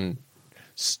fucking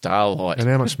Starlight. And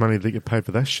how much money did they get paid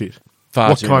for that shit? Far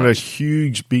What too kind much. of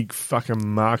huge, big fucking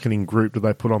marketing group do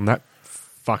they put on that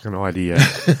fucking idea?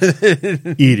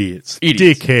 Idiots.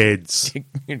 Dickheads.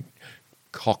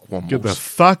 Cockwombles. Get the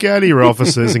fuck out of your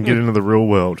offices and get into the real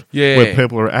world. Yeah. Where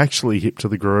people are actually hip to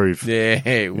the groove.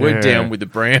 Yeah, we're Yeah. down with the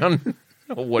brown,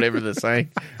 or whatever they're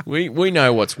saying. We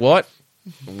know what's what,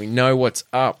 and we know what's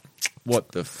up.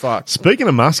 What the fuck? Speaking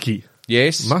of Muskie,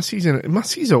 Yes.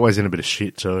 Muskie's always in a bit of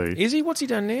shit too. Is he? What's he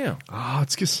done now? Oh,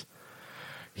 it's just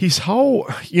his whole.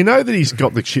 You know that he's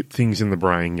got the chip things in the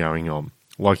brain going on.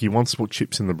 Like he wants to put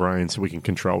chips in the brain so we can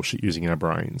control shit using our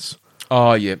brains.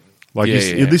 Oh, yeah. Like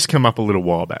this came up a little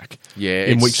while back. Yeah,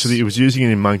 in it's- which it was using it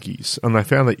in monkeys, and they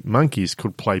found that monkeys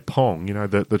could play Pong. You know,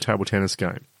 the table tennis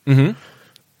game. Mhm.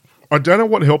 I don't know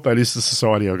what help that is to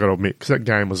society. I got to admit, because that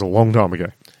game was a long time ago.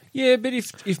 Yeah, but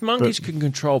if monkeys can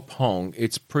control Pong,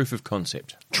 it's proof of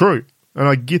concept. True, and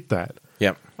I get that.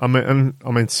 Yep. I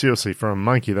mean, seriously, for a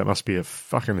monkey, that must be a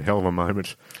fucking hell of a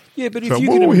moment. Yeah, but So, if you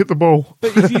whoa, can hit the ball.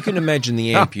 but if you can imagine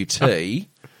the amputee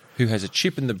who has a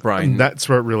chip in the brain And that's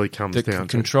where it really comes that down can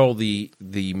to. control the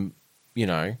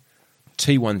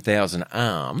T1000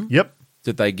 arm Yep,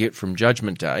 that they get from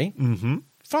Judgment Day,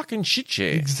 fucking shit yeah.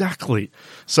 exactly.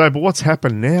 So, but what's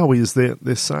happened now is they're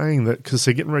saying that because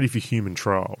they're getting ready for human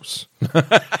trials.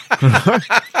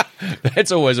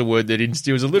 That's always a word that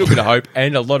instills a little bit of hope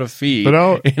and a lot of fear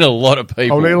But in a lot of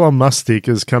people. Old Elon Musk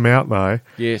has come out though,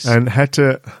 Yes. and had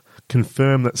to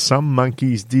confirm that some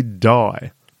monkeys did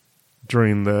die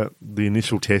during the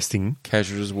initial testing.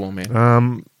 Casual as well,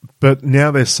 man. But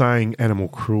now they're saying animal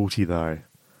cruelty though,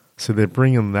 so they're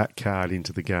bringing that card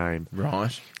into the game.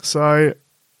 Right. So,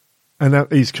 and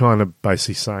that he's kind of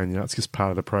basically saying, it's just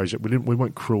part of the project. We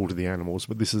weren't cruel to the animals,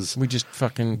 but this is We just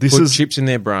fucking This put is- chips in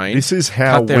their brain. this is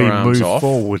how cut their we arms move off,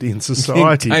 forward in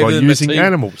society Gave by them a using T-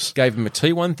 animals. Gave them a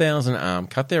T1000 arm,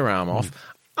 cut their arm off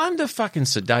under fucking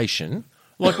sedation.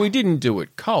 Like we didn't do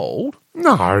it cold.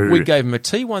 No, We gave them a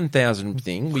T1000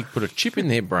 thing. We put a chip in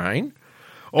their brain.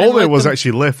 all and there let was them-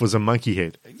 actually left was a monkey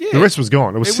head. Yeah. The rest was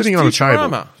gone. It was It was sitting on a table.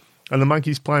 Futurama. And the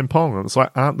monkey's playing Pong. And it's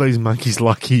like, aren't these monkeys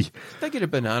lucky? They get a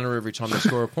banana every time they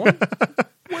score a point.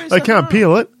 Where's They the can't harm?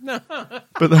 peel it,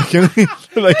 but they can eat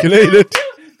it.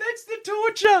 That's the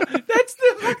torture. That's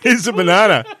the fucking Here's a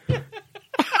banana.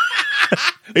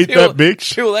 Eat Peel- that,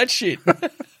 bitch. Peel that shit.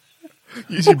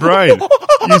 Use your brain.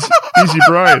 Use your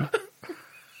brain.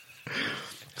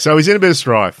 So he's in a bit of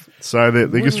strife. So they're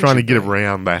just Wouldn't trying to you get be?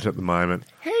 around that at the moment.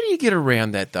 How do you get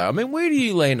around that, though? I mean, where do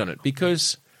you land on it?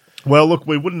 Because Well, look,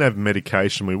 we wouldn't have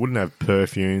medication. We wouldn't have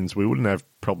perfumes. We wouldn't have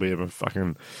probably even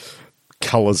fucking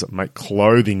colours that make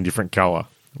clothing different colour.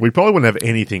 We probably wouldn't have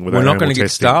anything without we're not animal going to get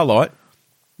testing. Starlight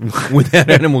without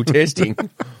animal testing.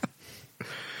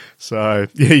 So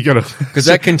yeah, you got to 'Cause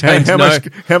that contains how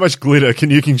much glitter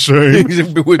can you consume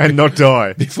and not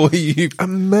die? Before you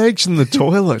Imagine the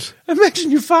toilet. imagine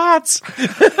your farts,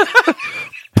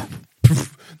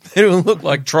 it will look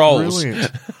like trolls.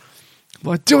 Brilliant.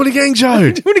 Like, do it again,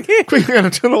 Joe. Do it again. Quick, we're going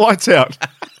to turn the lights out.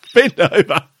 Bend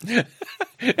over.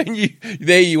 And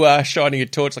there you are, shining a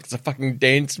torch like it's a fucking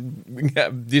dance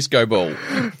disco ball.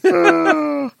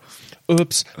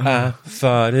 Oops, I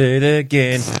farted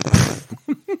again.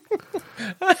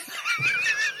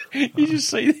 You just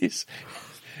see this.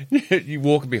 You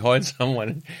walk behind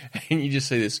someone and you just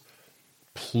see this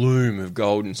plume of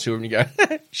gold and silver and you go,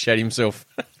 shat himself.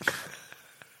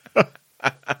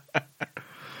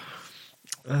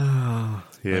 Yeah,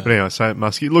 but anyway, so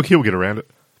Muskie, look, he'll get around it.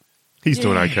 He's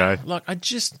doing okay. Like,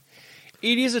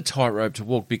 it is a tightrope to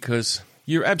walk because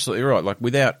you're absolutely right. Like,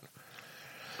 without,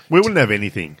 We wouldn't have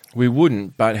anything. we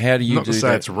wouldn't, but how do you Not do to say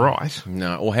that? it's right.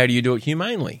 No, or how do you do it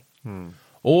humanely?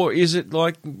 Or is it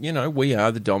like, we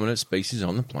are the dominant species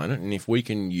on the planet, and if we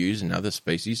can use another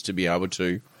species to be able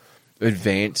to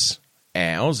advance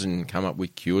ours and come up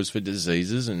with cures for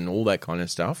diseases and all that kind of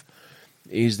stuff,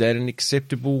 is that an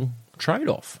acceptable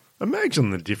trade-off? Imagine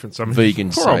the difference. I mean,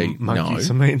 Vegans poor say old monkeys.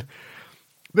 no. I mean,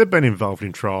 they've been involved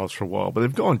in trials for a while, but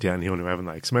they've gone downhill now, haven't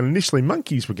they? 'Cause, I mean, initially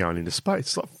monkeys were going into space.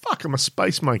 It's like, fuck, I'm a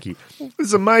space monkey. This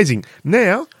is amazing.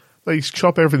 Now they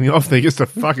chop everything off. They just a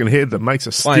fucking head that makes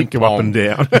a Playing stick go up Pong. and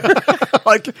down.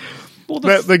 Like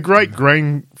the great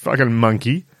grand fucking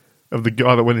monkey of the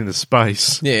guy that went into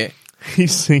space. Yeah.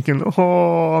 He's thinking,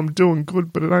 oh, I'm doing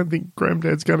good, but I don't think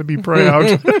Granddad's going to be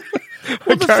proud.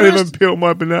 I can't even peel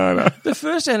my banana. The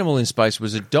first animal in space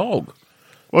was a dog.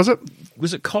 Was it?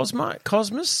 Was it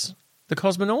Cosmos? The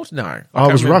cosmonaut? No. I Oh, it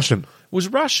can't was remember. Russian. It was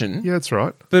Russian, Yeah, that's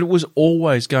right. but it was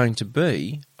always going to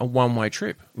be a one-way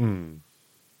trip. Mm.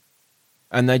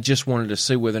 And they just wanted to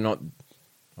see whether or not,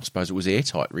 I suppose it was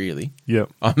airtight, really. Yeah.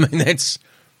 I mean, that's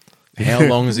How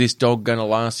long is this dog going to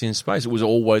last in space? It was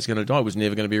always going to die. It was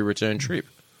never going to be a return trip.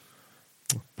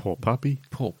 Poor puppy.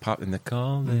 Poor pup in the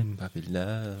calling puppy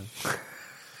love.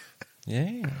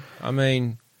 Yeah, I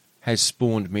mean, has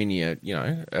spawned many an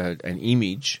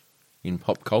image in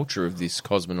pop culture of this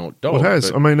cosmonaut dog. Well, it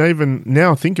has. but- I mean, even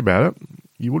now, think about it.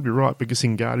 You would be right, because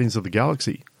in Guardians of the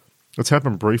Galaxy, it's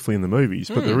happened briefly in the movies,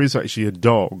 but there is actually a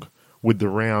dog with the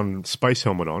round space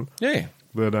helmet on yeah,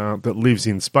 that lives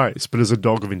in space, but is a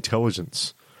dog of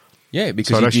intelligence. yeah, because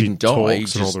So it he actually didn't die. talks he and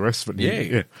just- all the rest of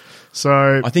it. Yeah.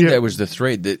 So I think yeah. that was the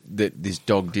thread that this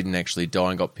dog didn't actually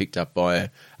die and got picked up by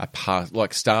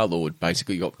like Star-Lord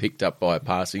basically got picked up by a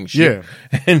passing ship.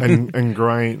 Yeah,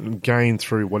 and gain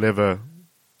through whatever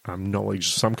knowledge,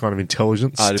 some kind of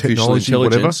intelligence, Artificial technology,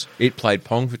 intelligence. It played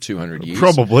Pong for 200 years.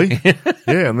 whatever. Probably, yeah.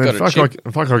 And then Got a chip.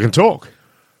 I can talk.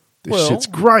 This Well- shit's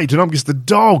great, and I'm just the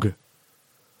dog.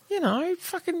 You know,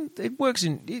 fucking, it works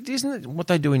in. Isn't it what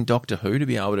they do in Doctor Who to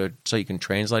be able to so you can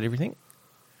translate everything?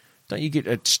 Don't you get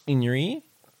it in your ear?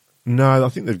 No, I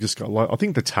think they've just got. I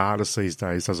think the TARDIS these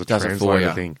days does a Does it for translator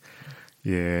ya. thing.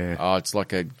 Yeah, Oh, it's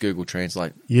like a Google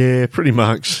Translate. yeah, pretty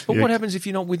much. But Yeah. what happens if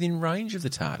you're not within range of the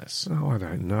TARDIS? Oh, I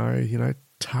don't know. You know,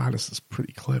 TARDIS is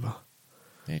pretty clever.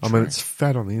 Yeah, I true. mean, it's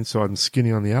fat on the inside and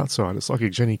skinny on the outside. It's like a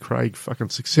Jenny Craig fucking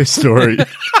success story.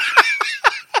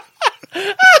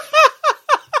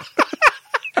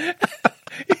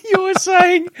 You were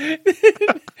saying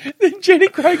that Jenny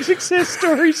Craig's success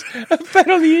stories are fat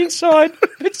on the inside,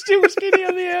 but still skinny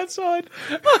on the outside.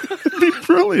 It'd be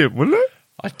brilliant, wouldn't it?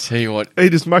 I tell you what,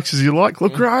 Eat as much as you like.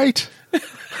 Look great.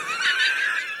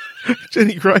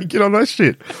 Jenny Craig, get on that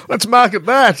shit. Let's market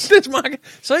that. that's my.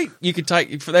 See, you could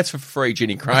take that's for free,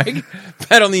 Jenny Craig.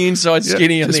 Fat on the inside, Yeah,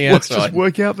 skinny on just the work- outside. Just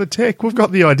work out the tech. We've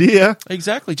got the idea.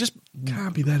 Exactly. Just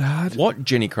Can't be that hard. what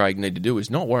Jenny Craig need to do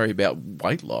is not worry about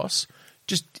weight loss.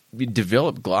 Just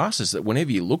develop glasses that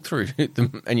whenever you look through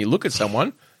them and you look at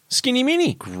someone, skinny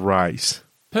mini, Great.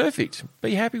 perfect.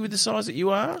 Be happy with the size that you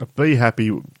are. Be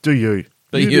happy. Do you.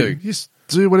 Be you. Just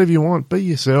do whatever you want. Be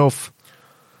yourself.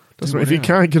 Doesn't Do if you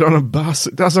whatever. can't get on a bus,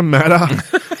 it doesn't matter.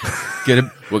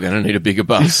 We're going to need a bigger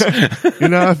bus. You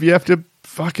know, if you have to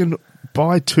fucking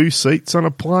buy 2 seats on a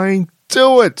plane,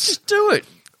 do it. Just do it.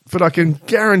 But I can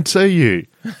guarantee you,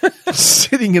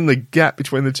 sitting in the gap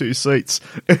between the 2 seats,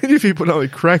 even if you put on the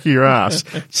crack of your ass,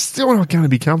 still not going to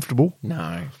be comfortable.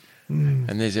 No.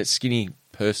 And there's that skinny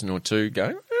person or two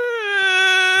going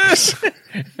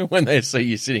when they see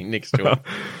you sitting next to them.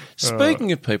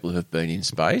 Speaking of people who have been in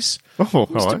space, Oh, all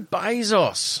Mr. right.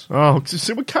 Bezos, Oh,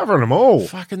 see, we're covering them all.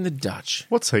 fucking the Dutch,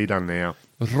 What's he done now?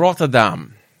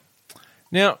 Rotterdam.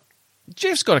 Now,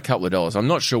 Jeff's got a couple of dollars. I'm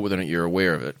not sure whether or not you're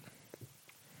aware of it.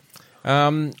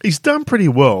 He's done pretty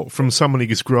well from someone who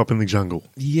just grew up in the jungle.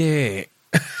 Yeah.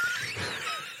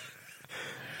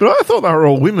 But I thought they were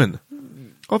all women.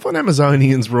 I thought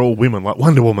Amazonians were all women, like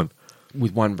Wonder Woman.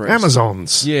 With one breast.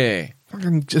 Amazons. Yeah.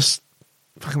 Fucking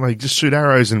they just shoot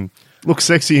arrows and look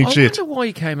sexy and I shit. wonder why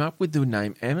you came up with the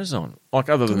name Amazon. Like,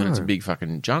 other than it's a Dunno. big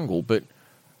fucking jungle, but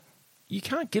you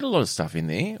can't get a lot of stuff in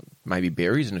there. Maybe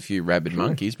berries and a few rabid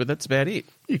monkeys, but that's about it.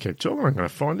 You keep talking, I'm going to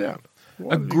find out.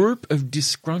 A group of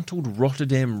disgruntled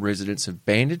Rotterdam residents have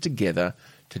banded together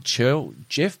to tell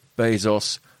Jeff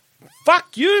Bezos,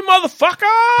 "Fuck you, motherfucker!"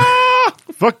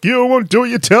 Fuck you, I won't do what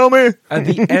you tell me.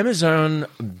 The Amazon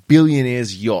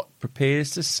billionaire's yacht prepares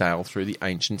to sail through the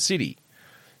ancient city.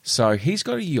 So he's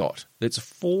got a yacht that's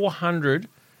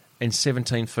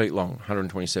 417 feet long,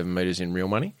 127 metres in real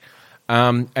money,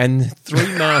 and the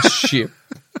 3-mast ship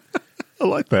I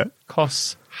like that.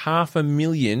 costs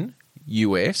 $500,000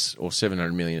 US or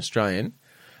 700 million Australian,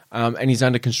 and he's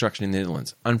under construction in the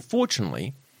Netherlands.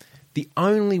 Unfortunately, the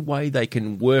only way they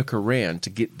can work around to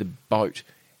get the boat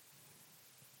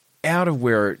out of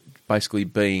where it's basically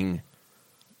being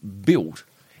built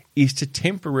is to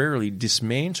temporarily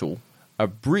dismantle a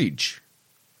bridge.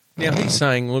 Now he's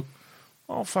saying, "Look,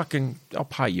 I'll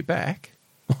pay you back.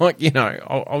 Like, you know,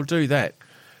 I'll do that.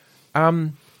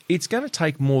 It's going to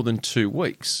take more than 2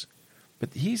 weeks."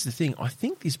 But here's the thing. I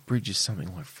think this bridge is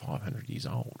something like 500 years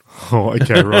old. Oh,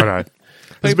 okay, righto.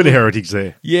 There's a bit of heritage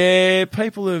there. Yeah,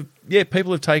 people have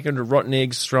taken to rotten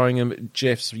eggs, throwing them at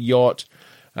Jeff's yacht.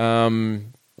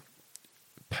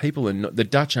 People are not, the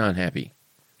Dutch aren't happy.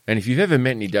 And if you've ever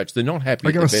met any Dutch, they're not happy I'm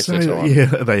at the going to best say of that, times.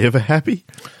 yeah, are they ever happy?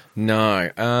 No.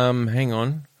 Hang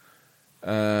on.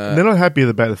 They're not happy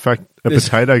about the fact a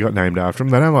potato got named after them.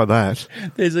 They don't like that.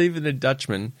 There's even a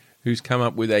Dutchman who's come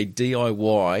up with a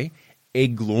DIY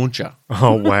egg launcher.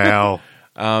 Oh, wow.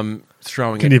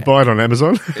 Throwing Can it you buy it on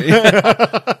Amazon?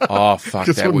 Oh, fuck,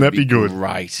 'Cause that wouldn't would that be good?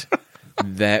 great.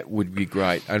 That would be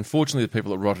great. Unfortunately, the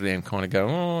people at Rotterdam kind of go,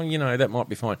 oh, that might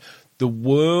be fine. The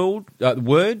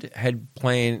Word had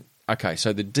planned, okay,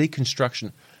 so the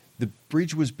deconstruction, the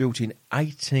bridge was built in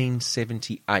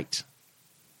 1878.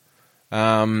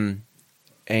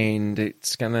 And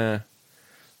it's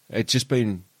just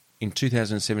been in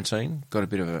 2017, got a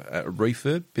bit of a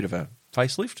refurb, bit of a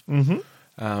facelift. Mm-hmm.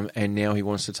 And now he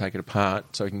wants to take it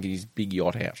apart so he can get his big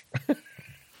yacht out.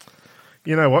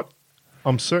 You know what?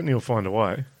 I'm certain he'll find a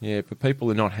way. Yeah, but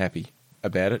people are not happy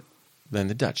about it. Then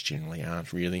the Dutch generally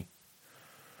aren't, really.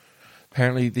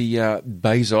 Apparently, the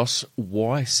Bezos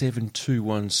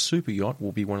Y721 super yacht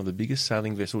will be one of the biggest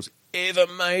sailing vessels ever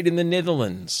made in the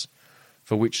Netherlands,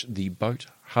 for which the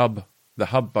hub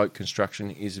boat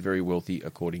construction is very wealthy,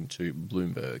 according to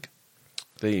Bloomberg.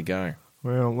 There you go.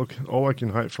 Well, look, all I can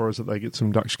hope for is that they get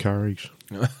some Dutch courage.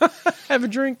 Have a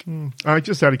drink.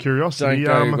 Just out of curiosity,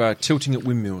 Don't go tilting at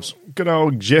windmills. good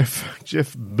old Jeff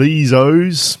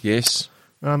Bezos, Yes.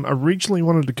 originally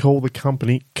wanted to call the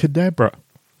company Cadabra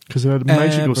because it had a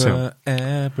magical sound.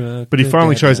 But he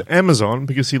finally chose Amazon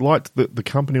because he liked that the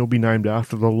company will be named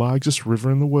after the largest river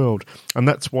in the world. And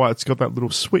that's why it's got that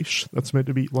little swish that's meant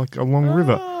to be like a long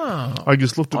river. I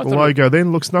just looked at the logo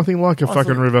then. Looks nothing like a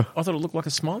fucking river. I thought it looked like a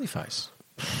smiley face.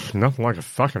 Nothing like a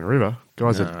fucking river.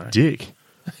 Guy's a dick.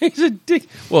 He's a dick.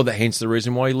 Well, hence the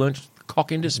reason why he learnt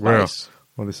cock into space.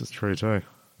 Well, this is true too.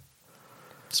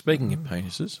 Speaking of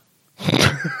penises.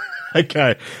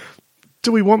 Okay.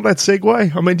 Do we want that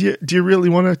segue? I mean, do you really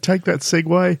want to take that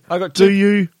segue? I got two. Do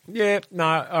you? Yeah, no,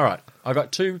 all right. I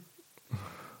got two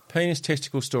penis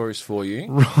testicle stories for you.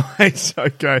 Right,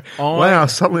 okay. Wow,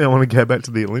 suddenly I want to go back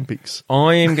to the Olympics.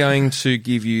 I am going to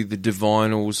give you the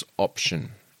Divinals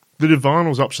option. The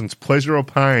Divinals options, pleasure or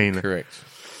pain? Correct.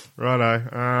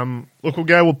 Righto. Look, we'll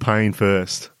go with pain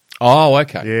first. Oh,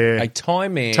 okay. Yeah. A Thai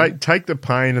man... Take the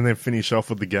pain and then finish off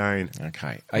with the gain.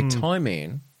 Okay. A Thai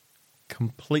man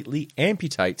completely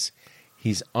amputates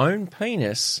his own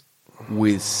penis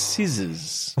with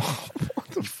scissors What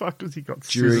the fuck has he got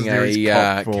during scissors in his a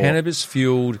cock for?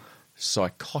 cannabis-fueled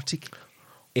psychotic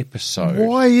episode.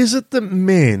 Why is it that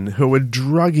men who are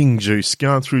drugging-juiced,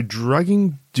 going through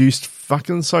drugging-juiced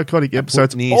fucking psychotic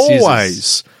episodes, near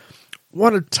always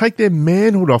want to take their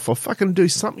manhood off or fucking do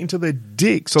something to their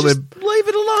dicks? Or Just leave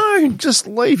it alone. just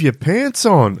leave your pants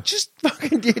on. Just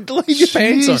fucking leave your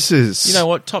pants on. Jesus. You know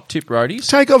what? Top tip, roadies.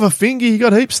 Take off a finger, you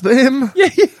got heaps of them. Yeah.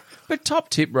 But top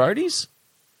tip, roadies,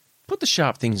 put the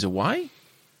sharp things away.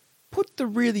 Put the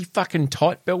really fucking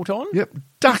tight belt on. Yep,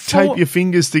 duct tape your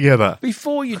fingers together.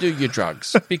 Before you do your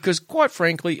drugs. Because quite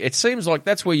frankly, it seems like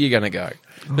that's where you're going to go.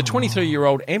 The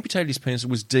 23-year-old amputated his penis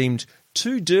was deemed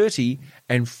too dirty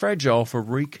and fragile for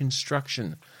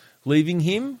reconstruction, leaving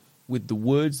him with the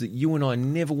words that you and I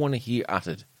never want to hear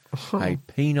uttered. A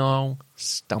penile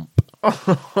stump.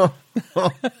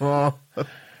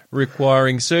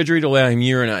 Requiring surgery to allow him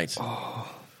urinate.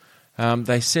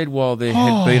 They said while there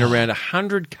had been around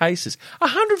 100 cases,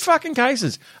 100 fucking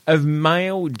cases of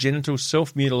male genital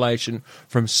self-mutilation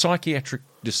from psychiatric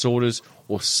disorders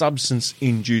or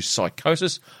substance-induced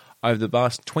psychosis over the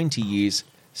past 20 years,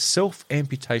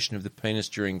 self-amputation of the penis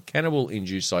during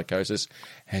cannibal-induced psychosis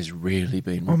has rarely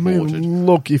been I reported. mean,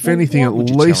 look, if Well, anything, why at would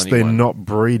you least tell they're anyone? not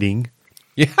breeding.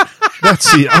 Yeah.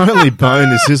 That's the only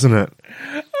bonus, isn't it?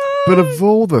 But of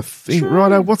all the things,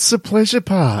 righto, what's the pleasure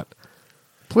part?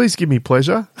 Please give me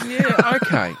pleasure. Yeah,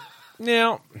 okay.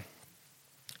 Now,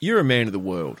 you're a man of the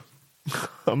world.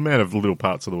 I'm a man of little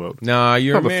parts of the world. No,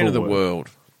 you're Not a the man of the full world.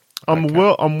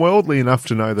 I'm worldly enough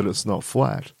to know that it's not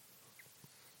flat.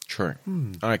 True.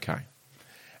 Okay.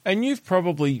 And you've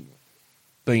probably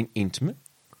been intimate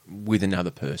with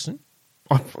another person.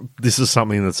 This is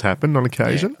something that's happened on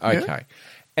occasion. Yeah, okay.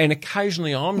 And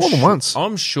occasionally More than once.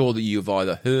 I'm sure that you've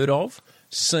either heard of,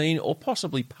 seen, or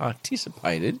possibly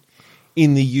participated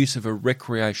in the use of a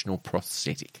recreational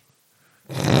prosthetic.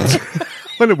 I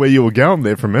wondered where you were going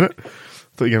there for a minute.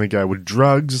 Thought you were going to go with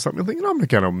drugs or something. I'm thinking, I'm not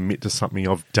going to admit to something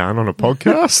I've done on a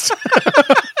podcast.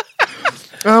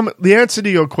 The answer to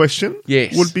your question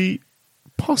Yes. would be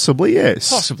possibly yes.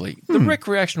 Possibly. The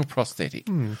recreational prosthetic.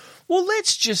 Well,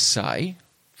 let's just say,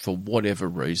 for whatever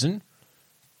reason,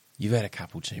 you've had a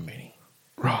couple too many.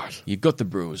 Right. You've got the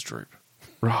brewer's droop.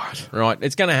 Right. Right.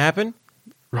 It's going to happen.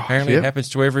 Right. Apparently Yep. it happens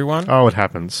to everyone. Oh, it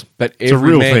happens. But It's a every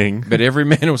real man, thing. But every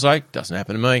man will say, doesn't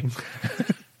happen to me.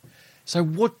 So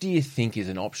what do you think is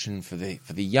an option for the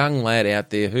young lad out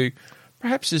there who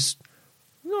perhaps is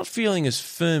not feeling as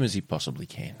firm as he possibly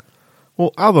can?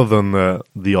 Well, other than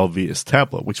the obvious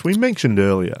tablet, which we mentioned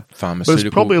earlier. But Pharmaceutical.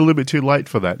 it's probably a little bit too late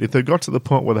for that. If they've got to the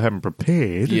point where they haven't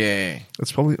prepared, Yeah.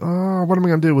 it's probably, what am I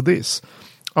going to do with this?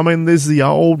 I mean, there's the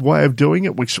old way of doing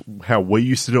it, which how we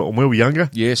used to do it when we were younger.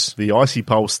 Yes. The icy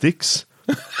pole sticks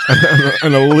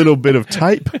and a little bit of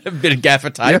tape. A bit of gaffer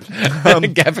tape.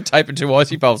 Gaffer tape and 2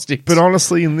 icy pole sticks. But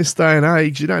honestly, in this day and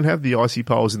age, you don't have the icy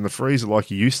poles in the freezer like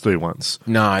you used to once.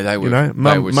 No, they were. You know, they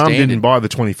mum were didn't standard. buy the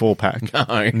 24 pack.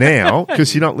 No. Now,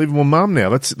 because you're not living with mum now.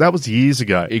 That was years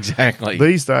ago. Exactly.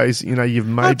 These days, you know, you've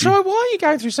Oh, made Troy, why are you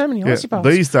going through so many icy bowls?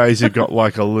 these days you've got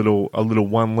like a little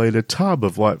 1 litre tub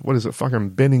of like, what is it, fucking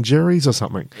Ben and Jerry's or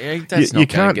something. Yeah, that's not you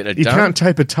gonna can't get it you done. can't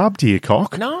tape a tub to your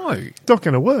cock. No. It's not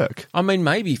going to work. I mean,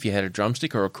 maybe if you had a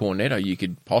drumstick or a cornetto, you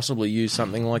could possibly use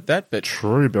something like that. But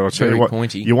True, but I'll tell Very you what,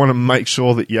 pointy. you want to make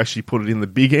sure that you actually put it in the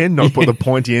big end, not put the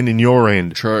pointy end in your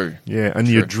end. true. Yeah, and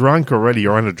you're drunk already,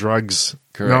 you're under drugs.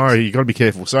 Correct. No, you got to be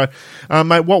careful. So,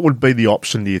 mate, what would be the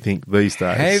option, do you think, these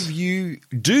days?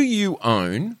 Do you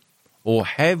own or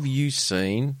have you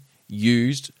seen,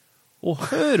 used, or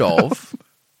heard of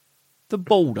the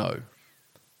Baldo?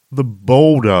 The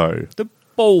Baldo. The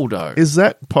Baldo. Is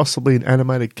that possibly an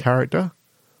animated character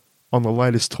on the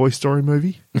latest Toy Story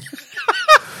movie?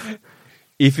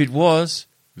 If it was,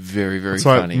 very, very It's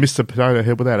like funny. Mr. Potato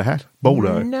Head without a hat.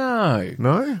 Baldo. No.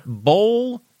 No?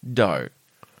 Baldo.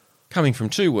 Coming from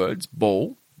 2 words,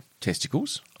 ball,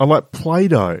 testicles. I like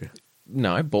Play-Doh.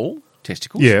 No, ball,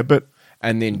 testicles. Yeah, but...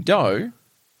 And then dough,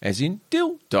 as in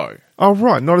dildo. Oh,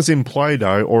 right, not as in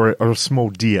Play-Doh or a small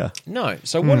deer. No.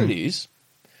 So what it is,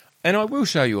 and I will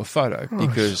show you a photo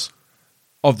because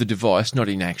of the device, not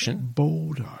in action.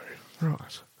 Baldo.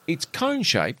 Right. It's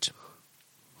cone-shaped,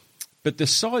 but the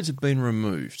sides have been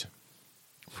removed.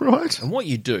 Right. And what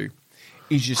you do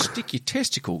is you stick your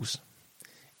testicles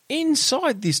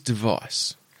inside this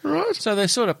device. Right. So they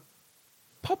sort of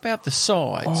pop out the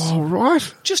sides Oh,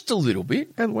 right. just a little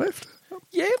bit. And left.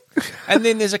 Yeah. And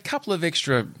then there's a couple of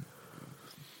extra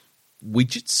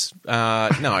widgets.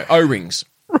 No, O-rings.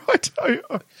 Right.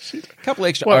 Oh, shit. A couple of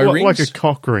extra Like, O-rings. like a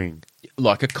cock ring.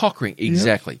 Like a cock ring,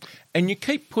 exactly. And you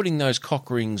keep putting those cock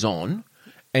rings on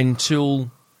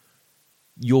until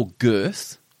your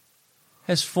girth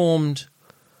has formed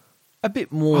a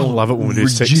bit more I love it when we do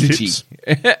sex rigidity. tips.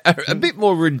 A bit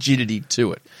more rigidity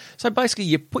to it. So basically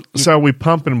you put your So we're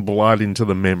pumping blood into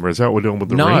the member. Is that what we're doing with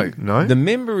the ring? No? the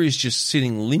member is just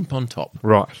sitting limp on top.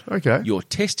 Right. Okay. Your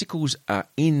testicles are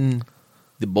in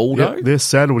the Baldo, Yep, they're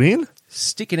saddled in.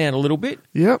 sticking out a little bit,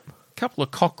 Yep. couple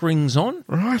of cock rings on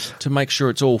Right. to make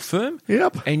sure it's all firm.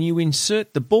 Yep. And you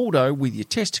insert the Baldo with your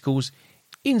testicles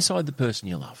inside the person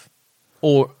you love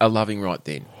or are loving right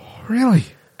then. Really?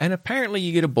 And apparently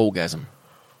you get a ballgasm.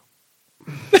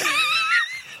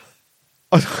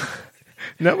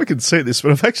 Now we can see this,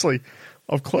 but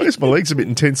I've closed my legs a bit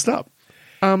and tensed up.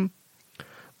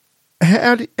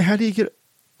 How do you get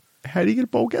a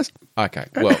ball gas? Okay,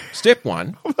 well, step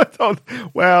 1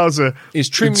 Wow, it's a is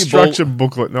trim your instruction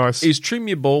booklet. Nice. is trim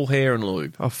your ball hair and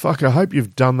lube. Oh fuck! I hope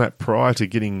you've done that prior to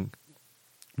getting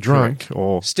drunk,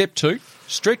 or Step 2,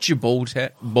 stretch your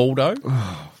Baldo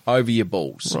over your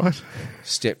balls. right.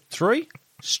 Step 3,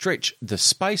 stretch the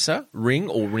spacer ring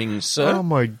or ring insert Oh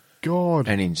my god!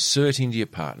 and insert into your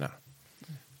partner.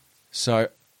 So,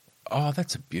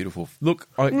 that's a beautiful look.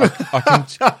 I can.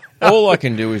 All I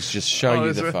can do is just show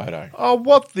you the photo, Oh,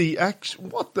 what the action?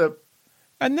 What the?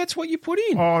 and that's what you put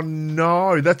in, Oh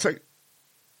no! That's a.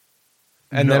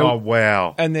 and no, that'll-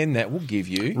 wow. and then that will give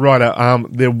you. Right,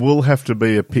 there will have to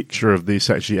be a picture of this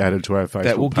actually added to our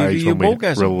Facebook will give page you when your we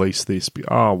ballgasm. release this.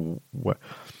 Oh,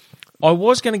 I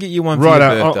was going to get you one for right.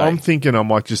 your birthday. I'm thinking I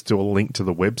might just do a link to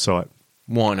the website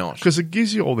Why not? because it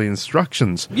gives you all the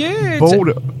instructions. Yeah,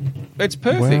 Baldo. it's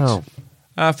perfect. Wow.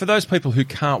 For those people who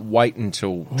can't wait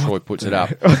until Troy puts it up,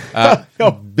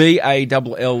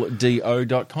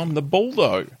 BALLDO.com, the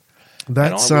Baldo.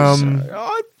 That's And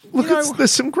Look,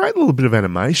 there's some great little bit of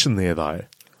animation there though.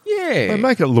 They yeah,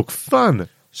 make it look fun.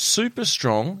 super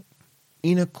strong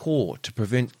inner core to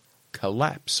prevent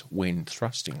collapse when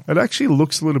thrusting. It actually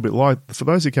looks a little bit like, for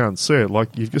those who can't see it,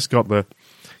 like you've just got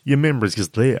your member is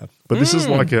just there, but this is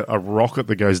like a rocket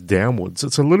that goes downwards.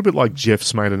 It's a little bit like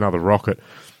Jeff's made another rocket,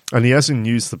 and he hasn't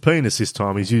used the penis this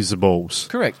time. He's used the balls.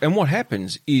 Correct. And what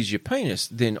happens is your penis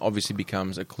then obviously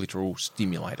becomes a clitoral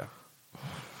stimulator.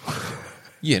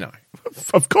 You know,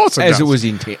 Of course, it as does. it was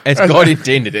as God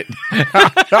intended it.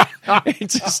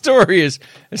 It's a story as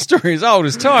old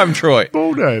as time, Troy.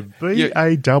 Baldo,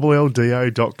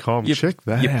 BALLDO.com. You- Check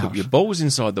that you out. put your balls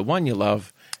inside the one you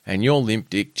love, and your limp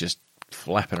dick just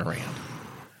flapping around.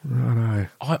 Righto.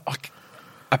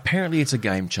 Apparently, it's a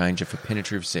game changer for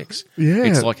penetrative sex. Yeah,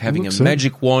 it's like having a looks it.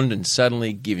 magic wand and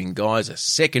suddenly giving guys a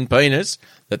second penis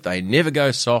that they never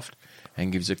go soft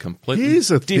and gives a completely Here's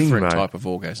the thing, different mate. type of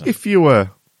orgasm. If you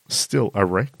were still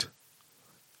erect,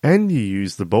 and you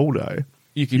use the baldo,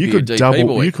 You could be a DP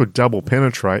boy. You could double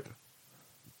penetrate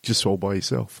just all by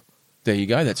yourself. There you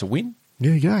go. That's a win,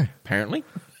 There you go. apparently.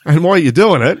 And while you're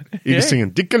doing it, you're just Yeah. singing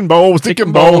dick and balls, dick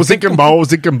and balls, dick and balls,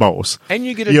 dick and balls. And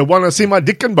you get a, You want to see my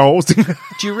dick and balls? do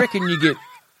you reckon you get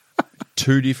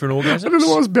 2 different orgasms? I don't know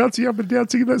why I was bouncing up and down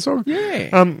singing that song.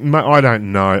 Yeah. Mate, I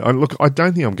don't know. I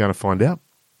don't think I'm going to find out.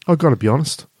 I've got to be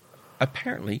honest.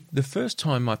 Apparently, the first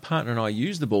time my partner and I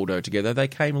used the baldo together, they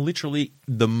came literally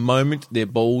the moment their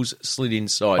balls slid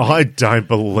inside me. I don't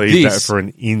believe that This- for an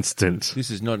instant. This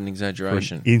is not an For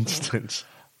exaggeration. an instant.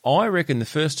 I reckon the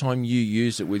first time you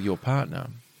used it with your partner,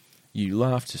 you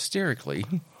laughed hysterically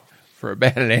for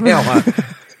about an hour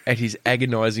at his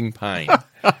agonising pain.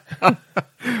 I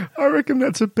reckon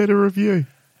that's a better review.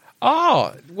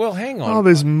 Oh, well, hang on. Oh,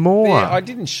 there's more. Yeah, I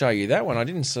didn't show you that one. I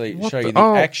didn't show you the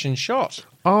Oh. action shot.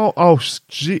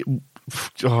 Gee.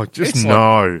 Oh, just It's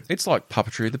no. It's like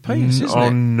puppetry of the penis, isn't Oh,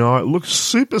 it? no. It looks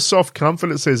super soft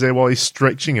comfort, it says there, while he's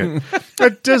stretching it.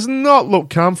 It does not look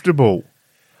comfortable.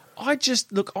 I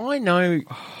know.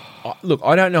 Look,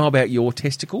 I don't know about your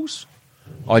testicles.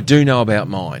 I do know about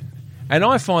mine. And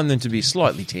I find them to be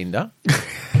slightly tender,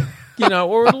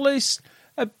 or at least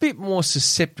a bit more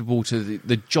susceptible to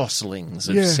the jostlings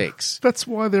of sex. That's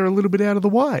why they're a little bit out of the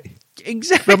way.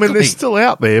 Exactly. I mean, they're still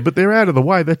out there, but they're out of the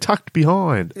way. They're tucked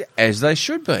behind. As they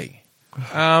should be.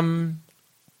 And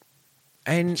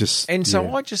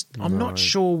so I'm not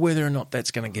sure whether or not that's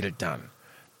going to get it done.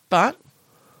 But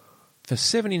for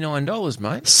 $79,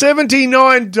 mate.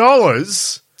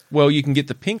 $79? Well, you can get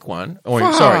the pink one.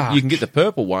 Fuck. You can get the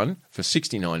purple one for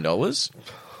 $69.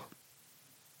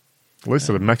 At least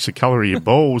it'll match the colour of your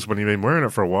balls when you've been wearing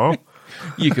it for a while.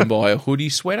 You can buy a hoodie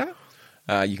sweater.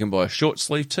 You can buy a short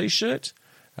sleeve T-shirt.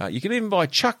 You can even buy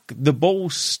the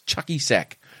balls Chucky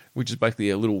sack, which is basically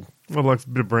a little Well, like a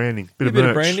bit of branding, bit of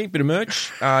branding, bit of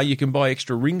merch. You can buy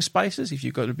extra ring spaces if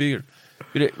you've got a bit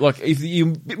of, like if you're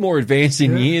a bit more advanced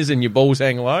in years and your balls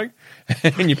hang low,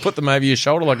 and you put them over your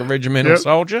shoulder like a regimental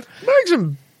soldier.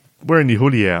 Imagine wearing your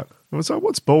hoodie out. I was like,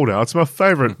 what's Baldo? It's my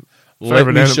favourite. Let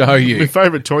me show you. My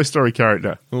favourite Toy Story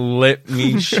character. Let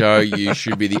me show you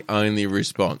should be the only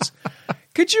response.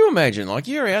 Could you imagine, like,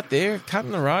 you're out there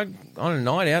cutting the rug on a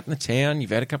night out in the town, you've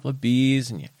had a couple of beers,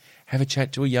 and you have a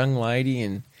chat to a young lady,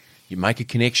 and you make a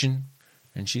connection,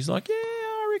 and she's like, yeah,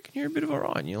 I reckon you're a bit of a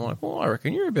right. And you're like, well, I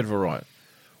reckon you're a bit of a right.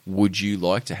 Would you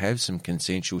like to have some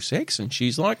consensual sex? And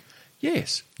she's like,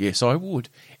 yes, I would.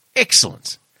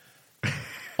 Excellent.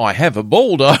 I have a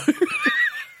baldo.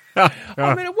 I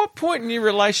mean, at what point in your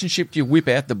relationship do you whip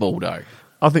out the baldo?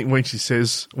 I think when you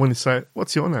say,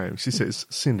 what's your name? She says,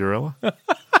 Cinderella.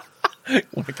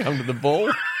 Want to come to the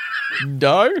ball?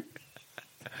 Doe?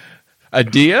 A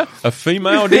deer? A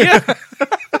female deer?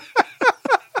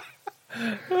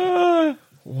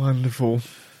 Wonderful.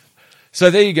 So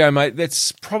there you go, mate.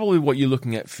 That's probably what you're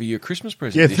looking at for your Christmas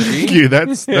present Yeah, this year. thank you.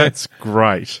 That's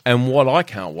great. And what I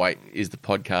can't wait is the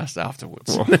podcast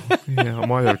afterwards. Well, yeah, I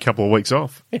might have a couple of weeks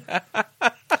off.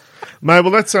 Mate,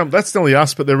 well, that's not only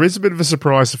us, but there is a bit of a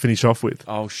surprise to finish off with.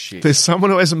 Oh, shit. There's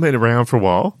someone who hasn't been around for a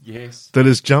while Yes. that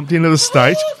has jumped into the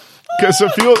stage. Because a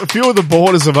few of the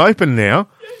borders have opened now.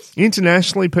 Yes.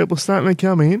 Internationally, people are starting to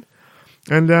come in.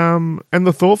 And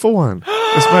the Thoughtful One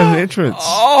has made an entrance.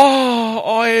 Oh,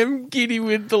 I am giddy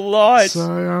with delight.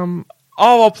 So,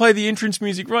 I'll play the entrance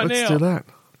music right now. let's do that.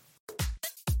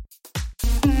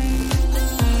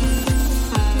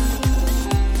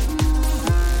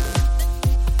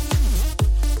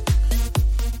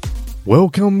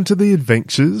 Welcome to the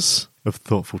adventures of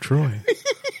Thoughtful Troy.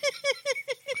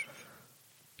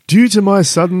 Due to my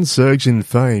sudden surge in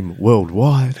fame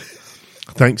worldwide,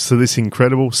 thanks to this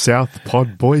incredible South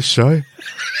Pod Boys show,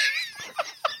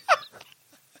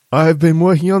 I have been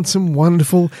working on some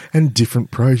wonderful and different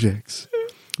projects.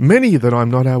 Many that I'm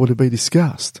not able to be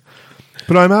discussed,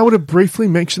 but I'm able to briefly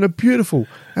mention a beautiful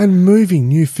and moving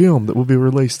new film that will be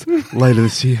released later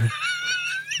this year.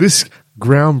 This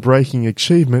groundbreaking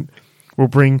achievement will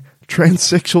bring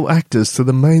transsexual actors to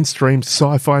the mainstream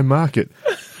sci-fi market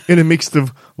in a mix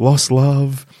of lost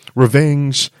love,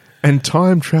 revenge, and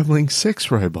time-travelling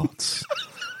sex robots.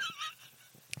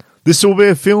 This will be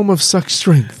a film of such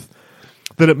strength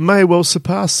that it may well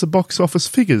surpass the box office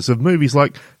figures of movies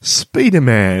like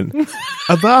Spider-Man,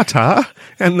 Avatar,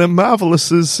 and The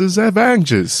Marvelous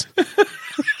Avengers.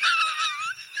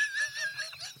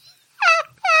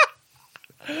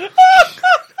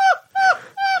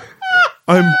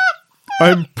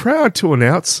 I'm proud to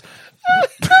announce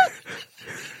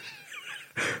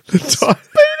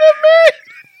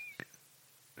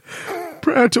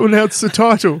the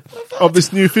title of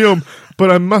this new film,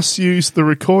 but I must use the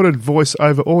recorded voice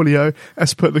over audio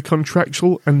as per the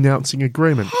contractual announcing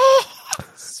agreement.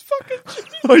 It's fucking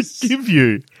genius. I give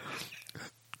you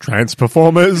trans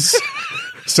performers,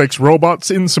 sex robots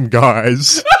in some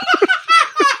guys.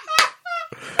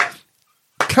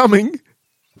 Coming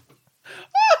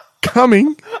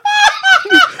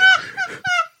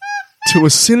to a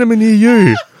cinema near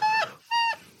you.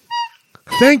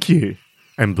 Thank you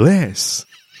and bless.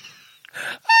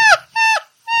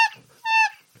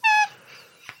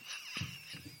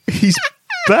 He's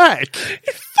back.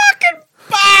 He's fucking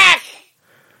back.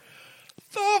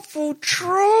 Thoughtful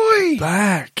Troy.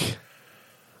 Back.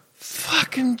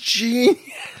 Fucking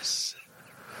genius.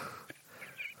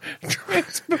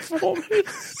 Trans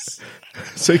performance.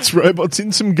 Sex robots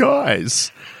in some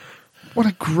guys. What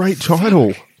a great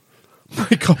title. No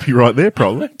copyright there, I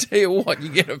probably. tell you what, you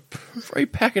get a free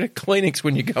packet of Kleenex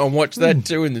when you go and watch that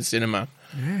too in the cinema.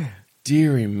 Yeah.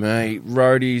 Deary me,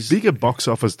 roadies. Bigger box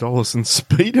office dollars than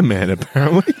Spider-Man,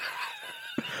 apparently.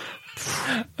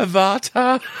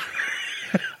 Avatar.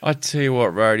 I tell you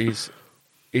what, roadies,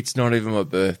 it's not even my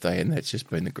birthday, and that's just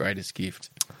been the greatest gift.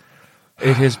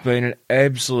 It has been an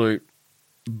absolute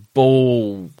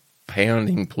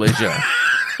ball-pounding pleasure.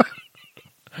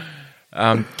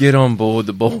 Get on board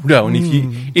the Baldo, and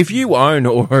if you own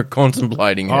or are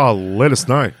contemplating it, Oh, let us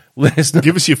know. let us know.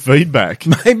 Give us your feedback.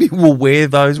 Maybe we'll wear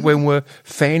those when we're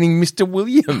fanning Mr.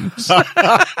 Williams.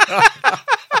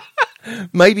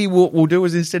 Maybe what we'll do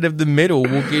is instead of the medal,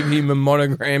 we'll give him a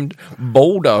monogrammed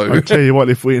Baldo. I tell you what,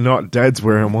 if we're not, Dad's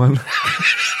wearing one.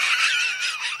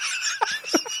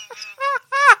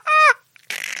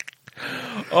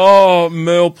 Oh,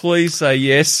 Merle, please say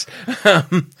yes.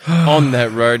 On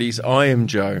that, roadies, I am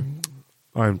Joe.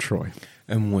 I am Troy.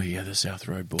 And we are the South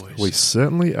Road Boys. We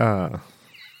certainly are.